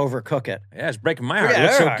heart to overcook it. Yeah, it's breaking my heart. It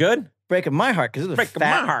looks so good. Breaking my heart because it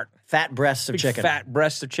was fat breasts of chicken. Fat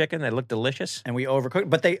breasts of chicken. They look delicious. And we overcooked.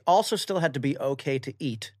 But they also still had to be okay to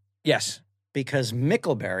eat. Yes. Because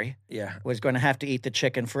Mickleberry was going to have to eat the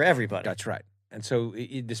chicken for everybody. That's right. And so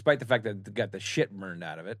despite the fact that it got the shit burned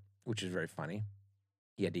out of it, which is very funny,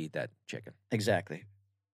 he had to eat that chicken. Exactly.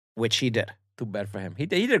 Which he did. Too bad for him. He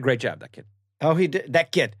did a great job, that kid. Oh, he did.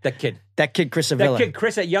 That kid, Chris Avila. That kid,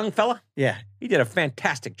 Chris, that young fella? Yeah. He did a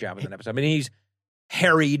fantastic job in that episode. I mean, he's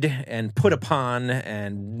harried and put upon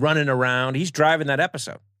and running around. He's driving that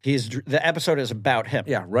episode. The episode is about him.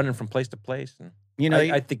 Yeah, running from place to place. And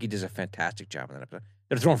I think he does a fantastic job in that episode.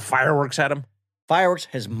 They're throwing fireworks at him. Fireworks.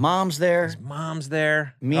 His mom's there.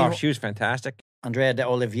 Oh, she was fantastic. Andrea de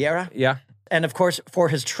Oliveira. Yeah. And of course, for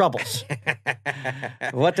his troubles.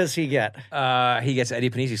 What does he get? He gets Eddie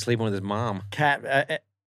Panisi sleeping with his mom. Cat.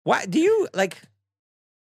 Why do you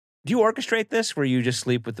orchestrate this where you just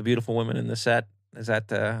sleep with the beautiful women in the set? Is that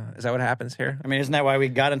what happens here? I mean, isn't that why we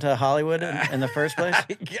got into Hollywood in the first place?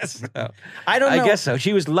 I guess so. I don't know. I guess so.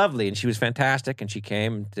 She was lovely and she was fantastic, and she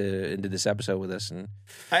came into this episode with us, and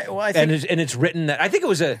I think, and it's written that I think it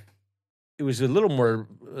was a little more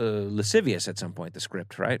lascivious at some point, the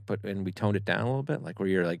script, right? And we toned it down a little bit, like where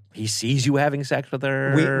you're like, he sees you having sex with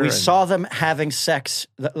her. We saw them having sex.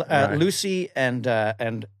 Right. Lucy and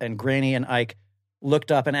Granny and Ike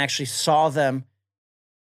looked up and actually saw them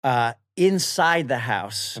inside the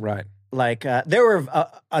house. Right. Like there were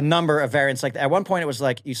a number of variants. Like at one point, it was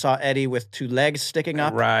like you saw Eddie with 2 legs sticking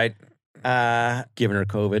up. Right. Giving her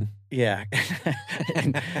COVID. Yeah.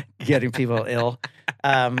 And getting people ill.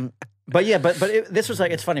 But yeah, but this was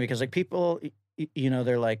like, it's funny because like people,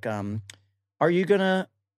 they're like, are you gonna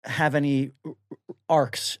have any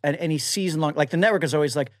arcs and any season long? Like the network is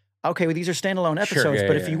always like, okay, well, these are standalone episodes, Sure, yeah,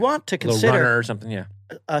 but yeah. if you want to A little consider runner or something, yeah.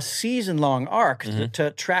 a season long arc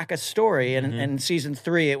to track a story, and in season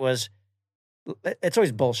 3 it's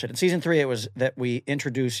always bullshit. In season 3 it was that we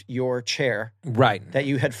introduce your chair, right? That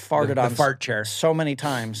you had farted the on fart chair so many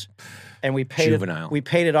times. And we paid Juvenile. We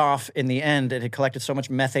paid it off in the end. It had collected so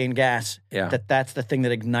much methane gas that's the thing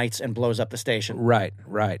that ignites and blows up the station. Right.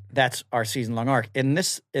 That's our season-long arc. In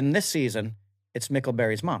this season, it's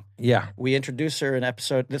Mickleberry's mom. Yeah. We introduce her in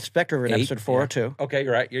the Spectre in episode 402. Yeah. Okay,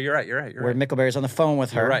 you're right. You're right. Where Mickleberry's on the phone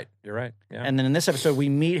with her. You're right. Yeah. And then in this episode, we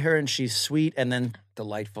meet her and she's sweet, and then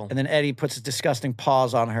delightful. And then Eddie puts his disgusting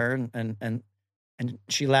paws on her, and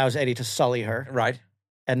she allows Eddie to sully her. Right.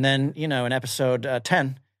 And then in episode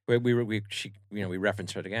 10. We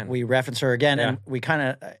reference her again. We reference her again, Yeah. and we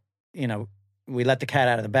kind of, we let the cat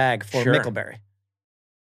out of the bag for Sure. Mickleberry.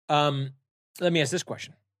 Let me ask this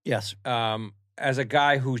question. Yes. As a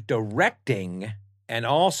guy who's directing and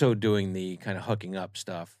also doing the kind of hooking up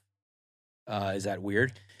stuff, is that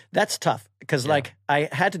weird? That's tough because, like, I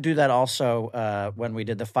had to do that also when we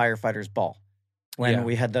did the firefighters' ball. When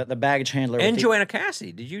we had the baggage handler. And Joanna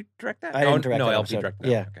Cassidy. Did you direct that? I didn't direct no, that LP episode. directed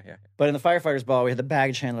that. Yeah. Okay, yeah. But in the firefighters' ball, we had the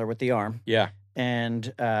baggage handler with the arm. Yeah.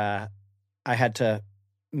 And I had to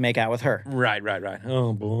make out with her. Right.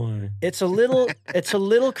 Oh, boy. It's a little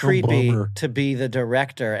creepy bummer. to be the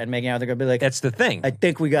director and making out. They're going to be like, That's the thing. I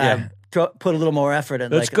think we got to put a little more effort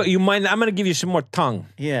in. Let's go. You mind? I'm going to give you some more tongue.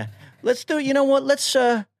 Yeah. Let's do, you know what? Let's,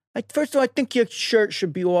 first of all, I think your shirt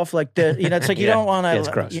should be off like this. It's like you don't want to, it's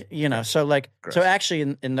gross. So like, Gross. so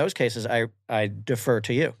actually in those cases, I defer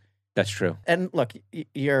to you. That's true. And look,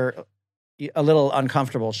 you're a little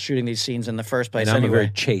uncomfortable shooting these scenes in the first place. And I'm anyway. a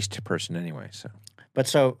very chaste person anyway, so. But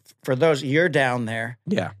so for those, you're down there.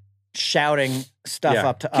 Yeah. Shouting stuff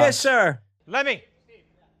up to Kiss us. her. Let me.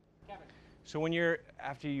 So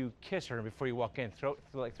after you kiss her and before you walk in, throw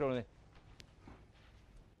it in.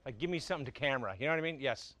 Like, give me something to camera. You know what I mean?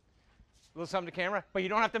 Yes. A little something to camera. But you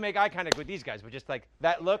don't have to make eye contact with these guys, but just like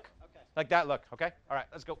that look. Okay. Like that look, okay? All right,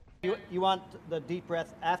 let's go. You want the deep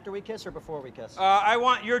breath after we kiss or before we kiss? I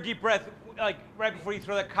want your deep breath, like right before you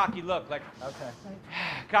throw that cocky look, like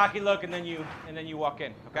cocky look, and then you walk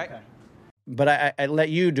in, okay? But I let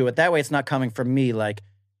you do it. That way it's not coming from me. Like,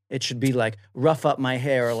 it should be like, rough up my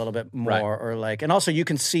hair a little bit more. Or like, and also you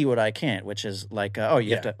can see what I can't, which is like, you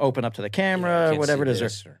have to open up to the camera, whatever it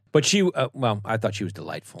is. But she, I thought she was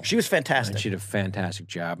delightful. She was fantastic. And she did a fantastic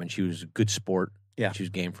job, and she was a good sport. Yeah. She was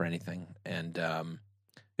game for anything. And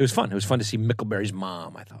it was fun. It was fun to see Mickleberry's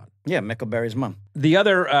mom, I thought. Yeah, Mickleberry's mom. The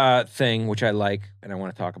other thing, which I like and I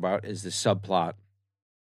want to talk about, is the subplot.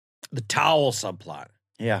 The towel subplot.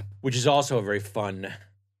 Yeah. Which is also a very fun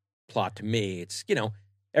plot to me. It's,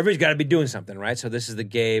 everybody's got to be doing something, right? So this is the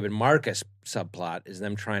Gabe and Marcus subplot, is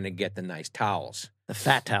them trying to get the nice towels. The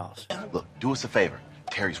fat towels. Look, do us a favor.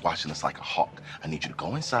 Terry's watching us like a hawk. I need you to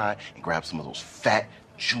go inside and grab some of those fat,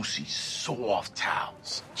 juicy, soft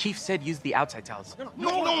towels. Chief said use the outside towels.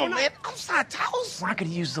 No, man. Outside towels? We're not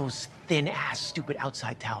going to use those thin-ass, stupid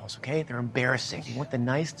outside towels, okay? They're embarrassing. We want the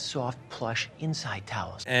nice, soft, plush inside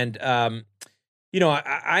towels. And, I'm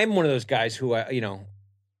one of those guys who,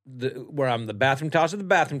 where I'm the bathroom towels are the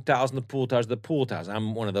bathroom towels and the pool towels are the pool towels.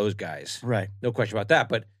 I'm one of those guys. Right. No question about that.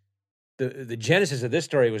 But the genesis of this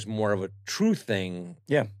story was more of a true thing.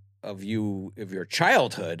 Yeah. Of your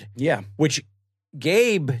childhood. Yeah. Which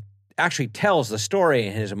Gabe actually tells the story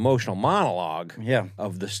in his emotional monologue. Yeah.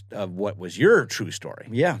 Of what was your true story.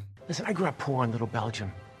 Yeah. Listen, I grew up poor in Little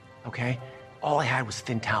Belgium, okay? All I had was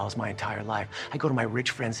thin towels my entire life. I go to my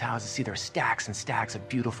rich friends' houses, see their stacks and stacks of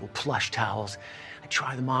beautiful plush towels. I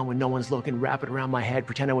try them on when no one's looking, wrap it around my head,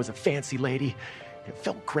 pretend I was a fancy lady. It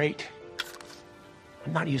felt great.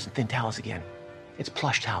 I'm not using thin towels again. It's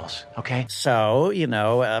plush towels, okay? So,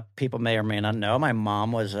 people may or may not know, my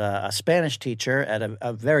mom was a Spanish teacher at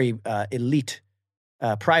a very elite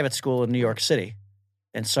private school in New York City.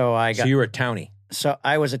 And so So you were a townie. So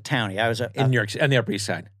I was a townie. I was in New York, on the Upper East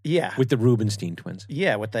Side. Yeah. With the Rubenstein twins.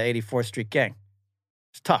 Yeah, with the 84th Street gang.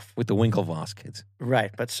 It's tough. With the Winklevoss kids.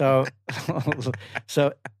 Right, but so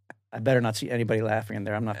I better not see anybody laughing in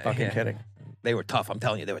there. I'm not fucking kidding. They were tough. I'm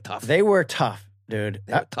telling you, they were tough. They were tough, dude.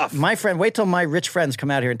 They were tough. My friend, wait till my rich friends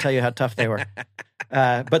come out here and tell you how tough they were.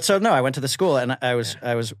 But so no, I went to the school and I was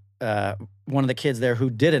one of the kids there who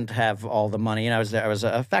didn't have all the money, and I was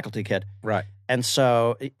a faculty kid. Right. And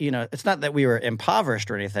so, it's not that we were impoverished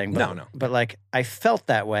or anything. But, No. But like, I felt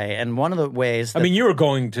that way. And one of the ways you were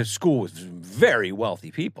going to school with very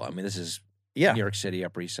wealthy people. I mean, this is New York City,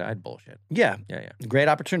 Upper East Side bullshit. Yeah. Great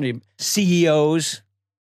opportunity. CEOs.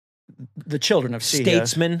 The children of CEOs.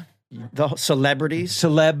 Statesmen. The celebrities.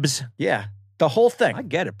 Celebs. Yeah. The whole thing. I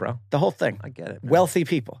get it, bro. The whole thing. I get it. Man. Wealthy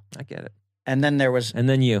people. I get it. And then there was... And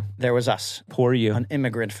then you. There was us. Poor you. An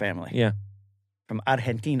immigrant family. Yeah. From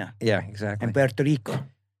Argentina. Yeah, exactly. And Puerto Rico.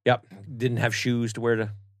 Yep. Didn't have shoes to wear to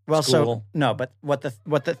school. So no, but what it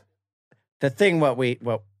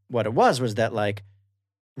was that like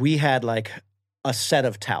we had like a set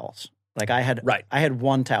of towels. Like I had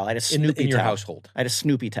one towel. I had a Snoopy towel. In your household. I had a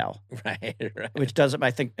Snoopy towel. Right. Which doesn't,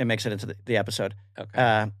 I think it makes it into the episode.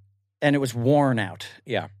 Okay. And it was worn out.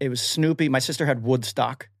 Yeah. It was Snoopy. My sister had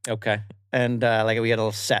Woodstock. Okay. And we had a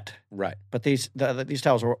little set. Right. But these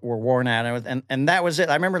towels were worn out, and that was it.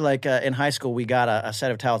 I remember in high school we got a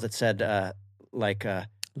set of towels that said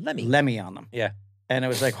Lemmy on them. Yeah. And it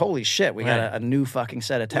was like, holy shit, we got a new fucking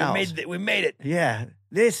set of towels. We made it. Yeah.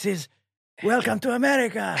 This is welcome to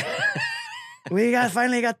America. We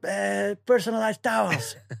finally got personalized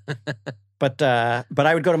towels. But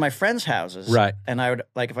I would go to my friends' houses. Right. And I would,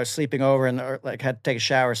 if I was sleeping over and had to take a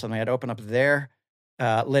shower or something, I'd open up their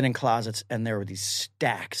linen closets, and there were these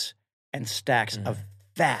stacks and stacks of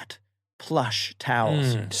fat, plush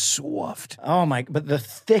towels. Soft. Oh my! But the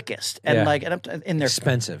thickest, and in their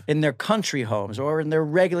expensive, in their country homes or in their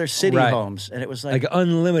regular city homes, and it was like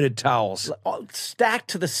unlimited towels, stacked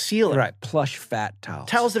to the ceiling. Right, plush fat towels.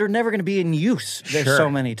 Towels that are never going to be in use. There's so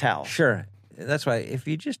many towels. Sure, that's why if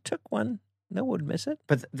you just took one, no one would miss it.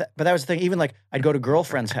 But that was the thing. Even I'd go to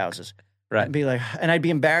girlfriends' houses. Right. And be like, and I'd be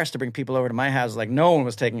embarrassed to bring people over to my house. Like, no one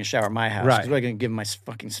was taking a shower at my house. Right. Because we're going to give them my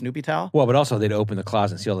fucking Snoopy towel. Well, but also they'd open the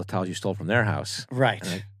closet and see all the towels you stole from their house. Right.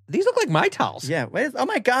 Like, these look like my towels. Yeah. Wait, oh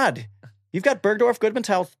my God. You've got Bergdorf Goodman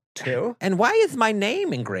towels too? And why is my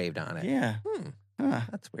name engraved on it? Yeah.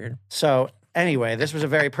 That's weird. So anyway, this was a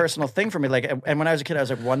very personal thing for me. And when I was a kid, I was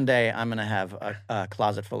like, one day I'm going to have a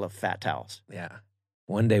closet full of fat towels. Yeah.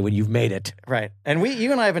 One day when you've made it. Right. And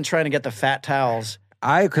you and I have been trying to get the fat towels.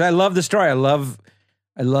 Because I love the story. I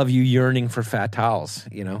love you yearning for fat towels,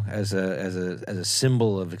 as a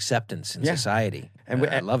symbol of acceptance in society. And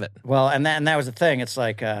I love it. Well, and that was the thing. It's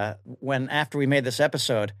like after we made this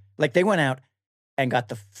episode, they went out and got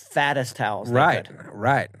the fattest towels. Right.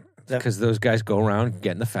 Because those guys go around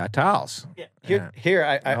getting the fat towels. Yeah.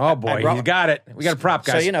 Here, oh boy, you got it. We got a prop,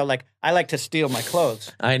 guys. So I like to steal my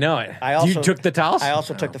clothes. I know it. You took the towels? I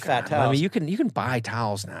also took the fat towels. I mean, you can buy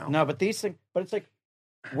towels now. No, but these things. But it's like.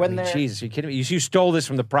 When they're Jesus, are you kidding me? You stole this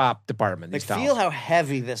from the prop department. These towels. Feel how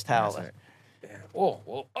heavy this towel is.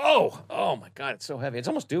 Oh my God, it's so heavy. It's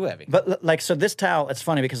almost too heavy. But so this towel, it's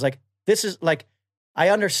funny because this is I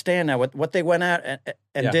understand now what they went out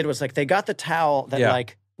and did was they got the towel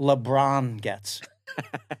that LeBron gets.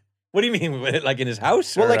 What do you mean? In his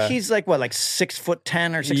house? Well, he's 6'10" or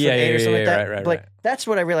 6'8" or something like that. Right. That's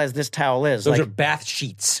what I realized this towel is. Those are bath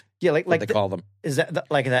sheets. Yeah, like they call them. Is that the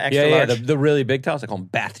extra large? The really big towels. They call them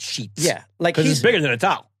bath sheets. Yeah, because it's bigger than a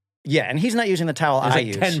towel. Yeah, and he's not using the towel I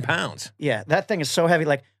use. 10 pounds. Yeah, that thing is so heavy.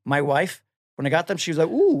 My wife, when I got them, she was like,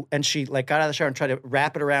 "Ooh," and she got out of the shower and tried to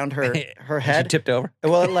wrap it around her head. She tipped over.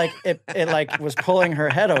 Well, it was pulling her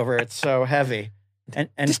head over. It's so heavy. And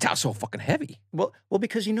this towel's so fucking heavy. Well,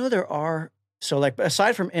 because there are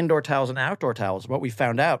aside from indoor towels and outdoor towels, what we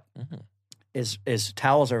found out is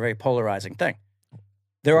towels are a very polarizing thing.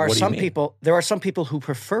 There are some people who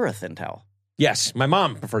prefer a thin towel. Yes, my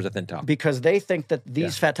mom prefers a thin towel because they think that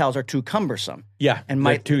these fat towels are too cumbersome. Yeah,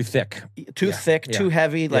 and too thick, too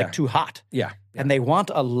heavy, too hot. Yeah, and they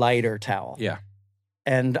want a lighter towel. Yeah,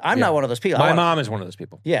 and I'm not one of those people. My mom is one of those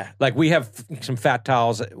people. Yeah, we have some fat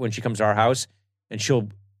towels when she comes to our house, and she'll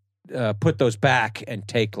put those back and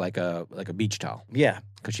take like a beach towel. Yeah.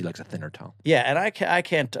 Because she likes a thinner towel. Yeah, and I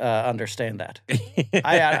can't understand that.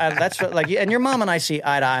 That's what, like, and your mom and I see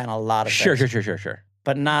eye to eye on a lot of things. Sure.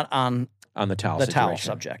 But not on the towel the situation. towel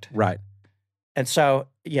subject. Right. And so,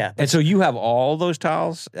 yeah. And so you have all those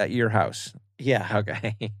towels at your house? Yeah.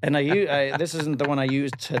 Okay. And this isn't the one I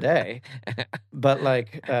used today, but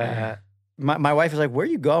like, my wife is like, "Where are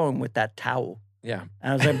you going with that towel?" Yeah.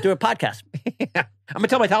 And I was like, "I'm doing a podcast." I'm going to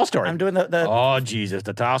tell my towel story. I'm doing the Oh, Jesus.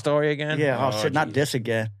 The towel story again? Yeah. Oh, shit. Not this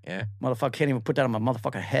again. Yeah. Motherfucker can't even put that on my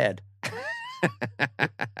motherfucking head.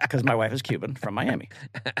 Because my wife is Cuban from Miami.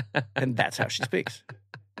 And that's how she speaks.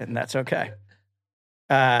 And that's okay.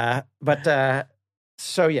 So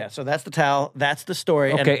that's the towel. That's the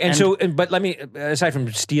story. Okay. But let me, aside from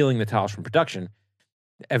stealing the towels from production,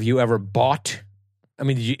 have you ever bought, I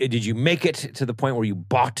mean, did you make it to the point where you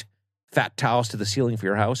bought fat towels to the ceiling for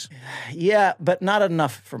your house? Yeah, but not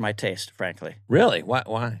enough for my taste, frankly. Really? Why?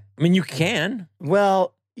 I mean, you can.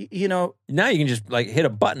 Well, now you can just like hit a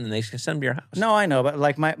button and they can send them to your house. No, I know, but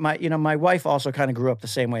like my wife also kind of grew up the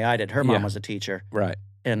same way I did. Her mom was a teacher, right,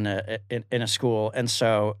 in a school, and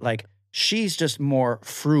so like she's just more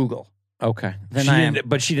frugal. Okay, than I am.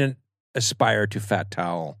 But she didn't aspire to fat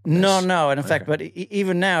towel. No, and in fact, but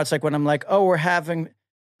even now, it's like when I'm like, oh, we're having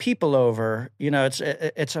people over,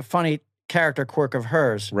 it's a funny character quirk of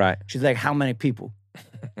hers. Right. She's like, how many people?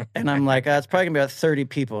 And I'm like, it's probably going to be about 30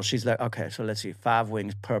 people. She's like, okay, so let's see, 5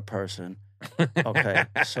 wings per person. Okay,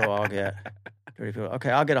 so I'll get 30 people. Okay,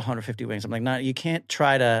 I'll get 150 wings. I'm like, no, you can't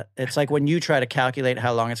try to, it's like when you try to calculate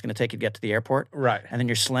how long it's going to take you to get to the airport. Right. And then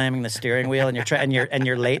you're slamming the steering wheel and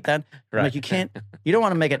you're late then. Right. Like you don't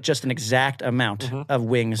want to make it just an exact amount of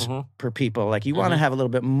wings per people. Like you want to have a little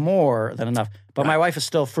bit more than enough. But my wife is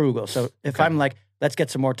still frugal. So if I'm like, let's get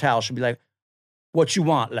some more towels, she'll be like, what you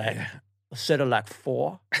want, like? A set of like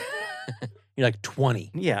 4. You're like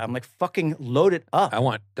 20. Yeah, I'm like fucking load it up. I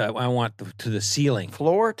want to the ceiling,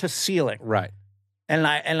 floor to ceiling. Right. And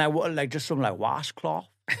I want like just some like washcloth.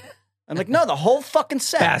 I'm like, no, the whole fucking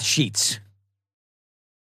set. Bath sheets.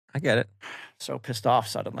 I get it. So pissed off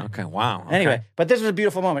suddenly. Okay, wow. Okay. Anyway, but this was a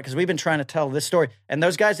beautiful moment because we've been trying to tell this story, and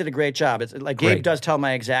those guys did a great job. It's like Gabe does tell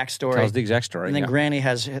my exact story. Tells the exact story. And then Granny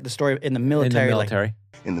has the story in the military.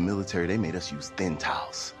 In the military, they made us use thin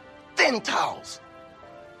towels. Thin towels.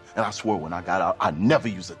 And I swore when I got out, I'd never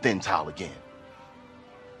use a thin towel again.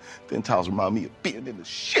 Thin towels remind me of being in the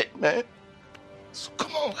shit, man. So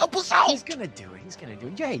come on, help us out. He's gonna do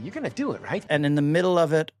it. Yeah, you're gonna do it, right? And in the middle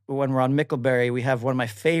of it, when we're on Mickleberry, we have one of my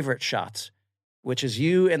favorite shots, which is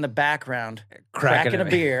you in the background cracking a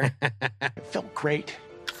beer. It felt great.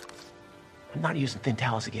 I'm not using thin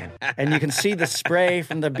towels again. And you can see the spray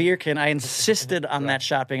from the beer can. I insisted on that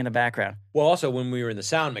shot being in the background. Well, also, when we were in the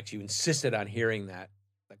sound mix, you insisted on hearing the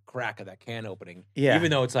crack of that can opening. Yeah.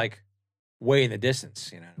 Even though it's like way in the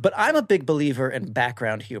distance, But I'm a big believer in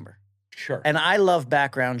background humor. Sure. And I love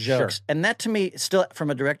background jokes. Sure. And that to me, still from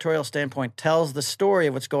a directorial standpoint, tells the story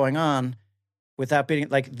of what's going on without being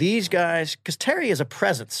like these guys, because Terry is a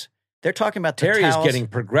presence. They're talking about Terry is getting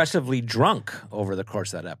progressively drunk over the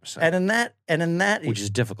course of that episode. And in that which is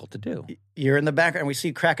difficult to do. You're in the background, and we see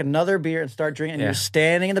you crack another beer and start drinking, and you're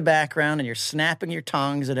standing in the background and you're snapping your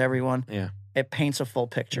tongues at everyone. Yeah. It paints a full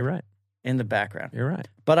picture. You're right. In the background. You're right.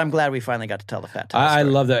 But I'm glad we finally got to tell the fat story. I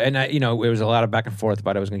love that. And it was a lot of back and forth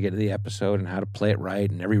about I was going to get to the episode and how to play it right,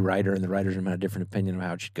 and every writer in the writer's room had a different opinion of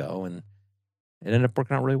how it should go, and it ended up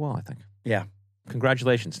working out really well, I think. Yeah.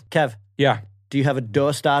 Congratulations. Kev. Yeah. Do you have a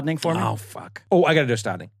doorstadning for me? Oh, fuck. Oh, I got a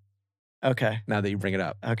doorstadning. Okay. Now that you bring it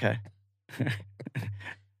up. Okay.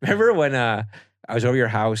 Remember when I was over your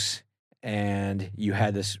house and you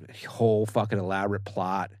had this whole fucking elaborate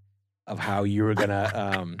plot of how you were going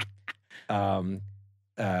to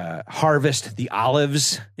harvest the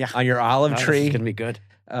olives on your olive tree? This is going to be good.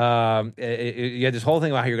 You had this whole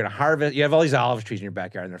thing about how you're going to harvest. You have all these olive trees in your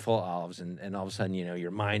backyard and they're full of olives. And all of a sudden,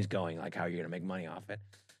 your mind's going like how you're going to make money off it.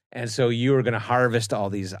 And so you were going to harvest all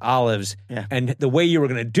these olives. Yeah. And the way you were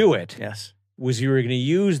going to do it was you were going to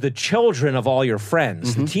use the children of all your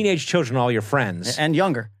friends, the teenage children of all your friends. And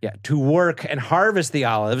younger. Yeah, to work and harvest the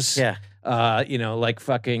olives. Yeah. Like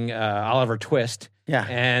fucking Oliver Twist. Yeah.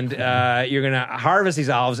 And you're going to harvest these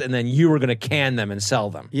olives and then you were going to can them and sell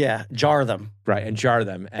them. Yeah, jar them. Right, and jar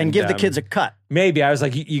them. And give the kids a cut. Maybe. I was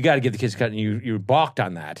like, you got to give the kids a cut. And you balked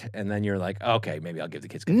on that. And then you're like, okay, maybe I'll give the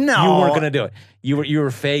kids a cut. No. You weren't going to do it. You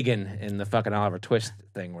were Fagin in the fucking Oliver Twist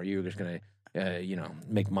thing where you were just going to,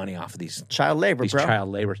 make money off of these child labor, bro. Child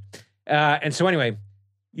laborers. And so anyway,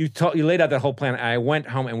 you laid out that whole plan. I went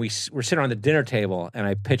home and we were sitting around the dinner table and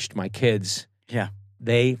I pitched my kids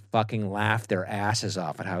they fucking laughed their asses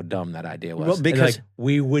off at how dumb that idea was. Well, because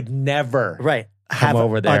we would never have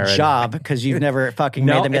over there a job because you've never fucking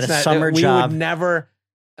made them get a summer job. We would never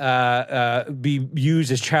be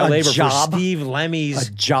used as child labor for Steve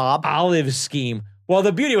Lemmy's olive scheme. Well,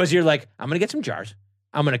 the beauty was you're like, I'm going to get some jars.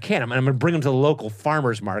 I'm going to can them, and I'm going to bring them to the local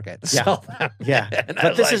farmer's market. Sell them. Yeah.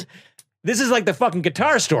 But this is like the fucking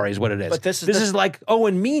guitar story is what it is. But this is like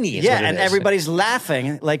Owen Meany is what it and is. everybody's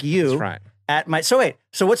laughing like you. That's right. At my so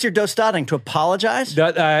what's your dostadning? To apologize?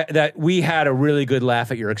 That we had a really good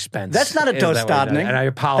laugh at your expense. That's not a dostadning. And I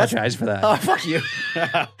apologize for that. Oh, fuck you.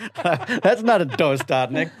 That's not a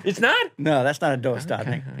dostadning. It's not? No, that's not a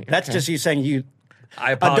dostadning. That's just you saying you...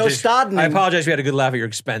 I apologize. I apologize. We had a good laugh at your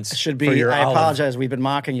expense. Should be. I apologize. We've been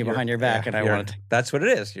mocking you behind your back, and I wanted to. That's what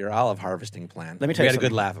it is. Your olive harvesting plan. Let me tell you, we had a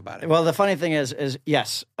good laugh about it. Well, the funny thing is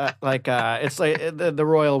yes, it's like the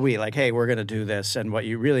royal we. Like, hey, we're going to do this, and what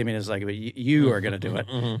you really mean is like, you are going to do it.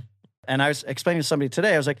 Mm-hmm. And I was explaining to somebody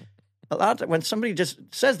today. I was like, a lot when somebody just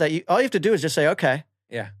says that, all you have to do is just say okay,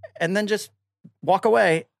 yeah, and then just walk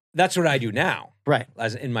away. That's what I do now. Right.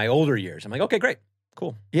 As in my older years, I'm like, okay, great,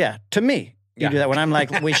 cool. Yeah. To me. You do that when I'm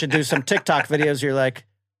like, we should do some TikTok videos. You're like,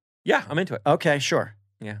 yeah, I'm into it. Okay, sure.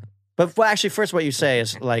 Yeah. But actually, first what you say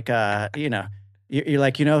is like, you're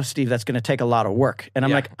like, Steve, that's going to take a lot of work. And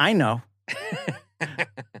I'm like, I know.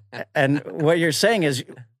 And what you're saying is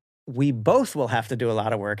we both will have to do a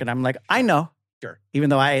lot of work. And I'm like, I know. Sure.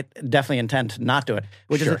 Even though I definitely intend to not do it,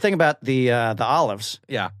 which is the thing about the olives.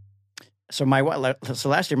 Yeah. So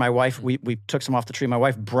last year, my wife, we took some off the tree. My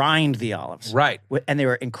wife brined the olives. Right. And they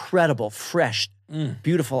were incredible, fresh,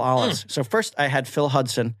 beautiful olives. So first I had Phil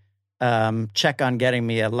Hudson check on getting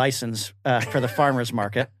me a license for the farmer's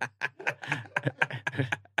market,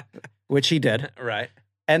 which he did. Right.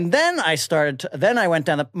 And then I went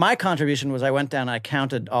down, my contribution was I went down and I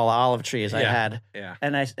counted all the olive trees I had. Yeah.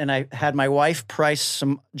 And I had my wife price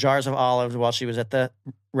some jars of olives while she was at the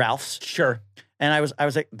Ralph's. Sure. And I was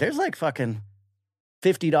like, there's like fucking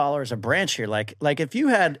 $50 a branch here. Like if you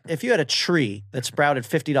had a tree that sprouted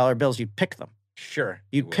 $50 bills, you'd pick them. Sure.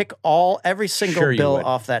 You'd pick every single bill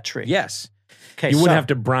off that tree. Yes. Okay. You wouldn't have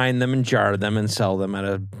to brine them and jar them and sell them at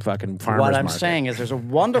a fucking farmer's market. What I'm saying is there's a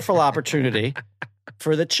wonderful opportunity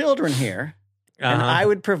for the children here. And I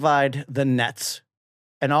would provide the nets.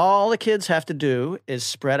 And all the kids have to do is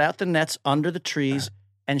spread out the nets under the trees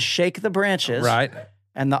and shake the branches. Right.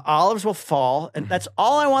 And the olives will fall, and that's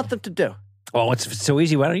all I want them to do. Oh, it's so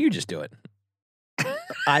easy. Why don't you just do it?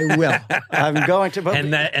 I will. I'm going to. But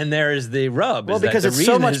and there is the rub. Well, because it's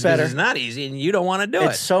so much better. It's not easy, and you don't want to do it.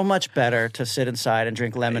 It's so much better to sit inside and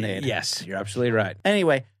drink lemonade. Yes, you're absolutely right.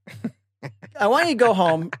 Anyway, I want you to go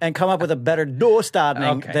home and come up with a better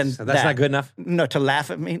dostadning than so that's not good enough? No, to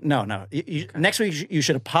laugh at me? No. Next week, you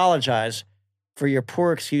should apologize for your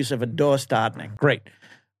poor excuse of a dostadning. Great.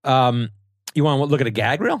 You want to look at a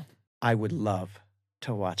gag reel? I would love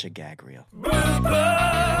to watch a gag reel.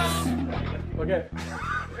 Okay.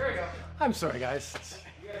 There we go. I'm sorry, guys.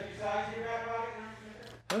 You got a few sides in your back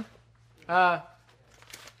pocket? Huh?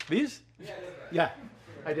 These? Yeah,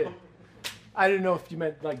 I did. I didn't know if you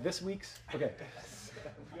meant like this week's. Okay.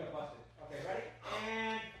 Okay, ready?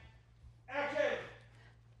 And action!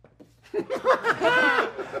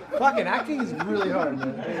 Fucking acting is really hard,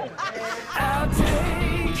 man.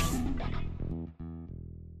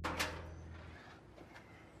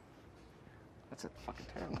 That's a fucking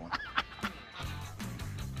terrible one.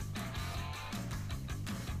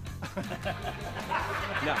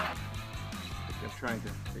 No. I'm trying to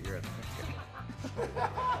figure it out.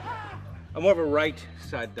 I'm more of a right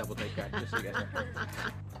side double take guy, just so you guys know.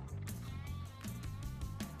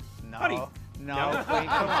 No. Buddy. No. Wait,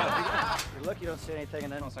 come on. You look, you don't see anything,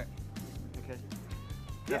 and then... Hold on a second. Okay.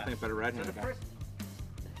 Definitely a better right-handed guy.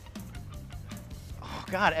 Oh,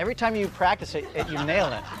 God, every time you practice it, you nail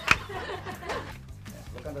it.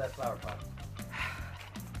 Look under that flower pot.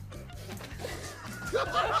 I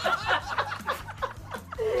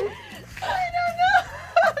don't know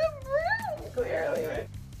how to brew. Clearly. I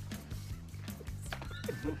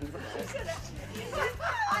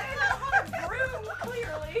don't know how to brew,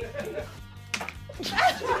 clearly.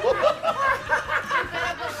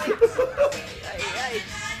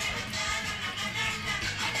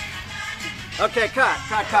 Okay, cut.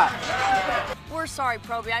 We're sorry,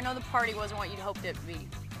 Proby. I know the party wasn't what you'd hoped it to be.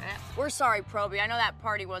 We're sorry, Proby. I know that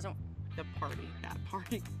party wasn't... That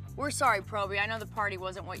party. We're sorry, Proby. I know the party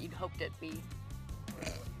wasn't what you'd hoped it to be.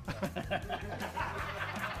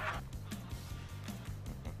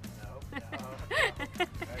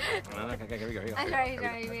 Okay, here we go. I'm sorry,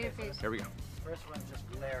 you made a face. Here we go. First one, just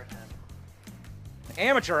glare at him.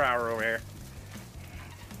 Amateur hour over here.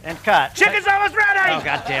 And cut. Chicken's almost ready! Oh,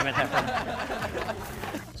 God damn it.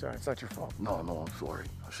 Sorry, it's not your fault. No, I'm sorry.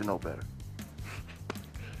 I should know better.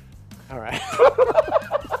 All right.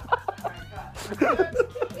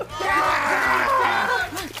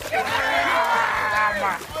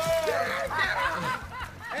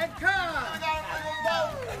 And cut.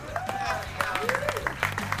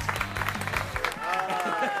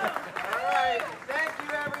 All right. Thank you,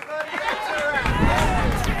 everybody. That's a wrap.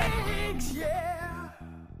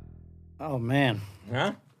 Oh, man.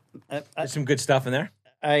 Huh? There's some good stuff in there.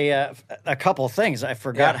 A couple of things. I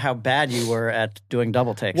forgot how bad you were at doing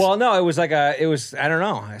double takes. Well, no, it was I don't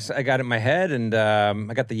know. I got it in my head, and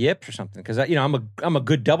I got the yips or something because I'm a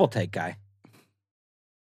good double take guy.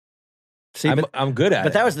 See, I'm good at it.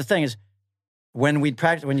 But that was the thing is when you'd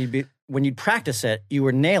practice it, you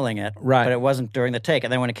were nailing it, right? But it wasn't during the take,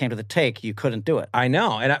 and then when it came to the take, you couldn't do it. I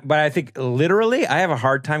know, but I think literally, I have a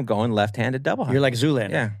hard time going left-handed double. You're like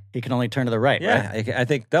Zoolander. Yeah, he can only turn to the right. Yeah, right? I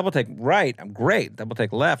think double take right, I'm great. Double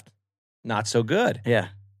take left, not so good. Yeah,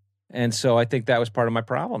 and so I think that was part of my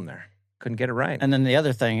problem there. Couldn't get it right. And then the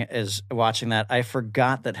other thing is watching that, I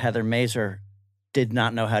forgot that Heather Mazer did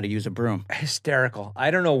not know how to use a broom. Hysterical.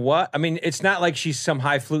 I don't know what. I mean, it's not like she's some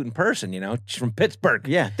highfalutin person, She's from Pittsburgh.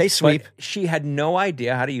 Yeah, they sweep. But she had no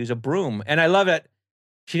idea how to use a broom. And I love it.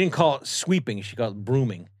 She didn't call it sweeping. She called it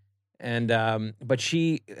brooming. And but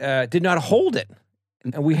she did not hold it.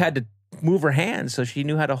 And we had to move her hands so she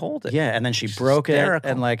knew how to hold it. Yeah, and then she broke it.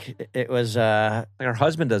 And like it was like her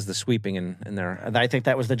husband does the sweeping in there. I think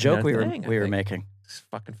that was the joke we were making. It's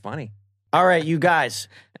fucking funny. All right, you guys.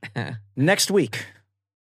 Next week,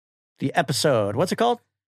 the episode, what's it called?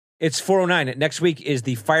 It's 409. Next week is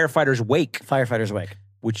the Firefighter's Wake. Firefighter's Wake.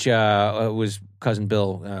 Which was Cousin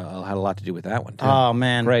Bill had a lot to do with that one, too. Oh,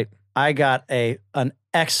 man. Great. I got an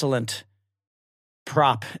excellent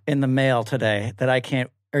prop in the mail yesterday that I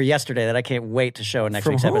can't wait to show in next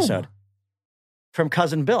week's episode. From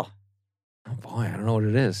Cousin Bill. Oh, boy, I don't know what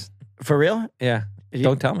it is. For real? Yeah.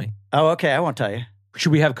 Don't tell me. Oh, okay. I won't tell you.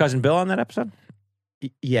 Should we have Cousin Bill on that episode?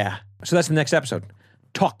 Yeah. So that's the next episode.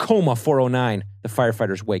 Talkoma 409, the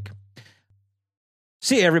Firefighter's Wake.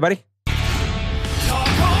 See you, everybody.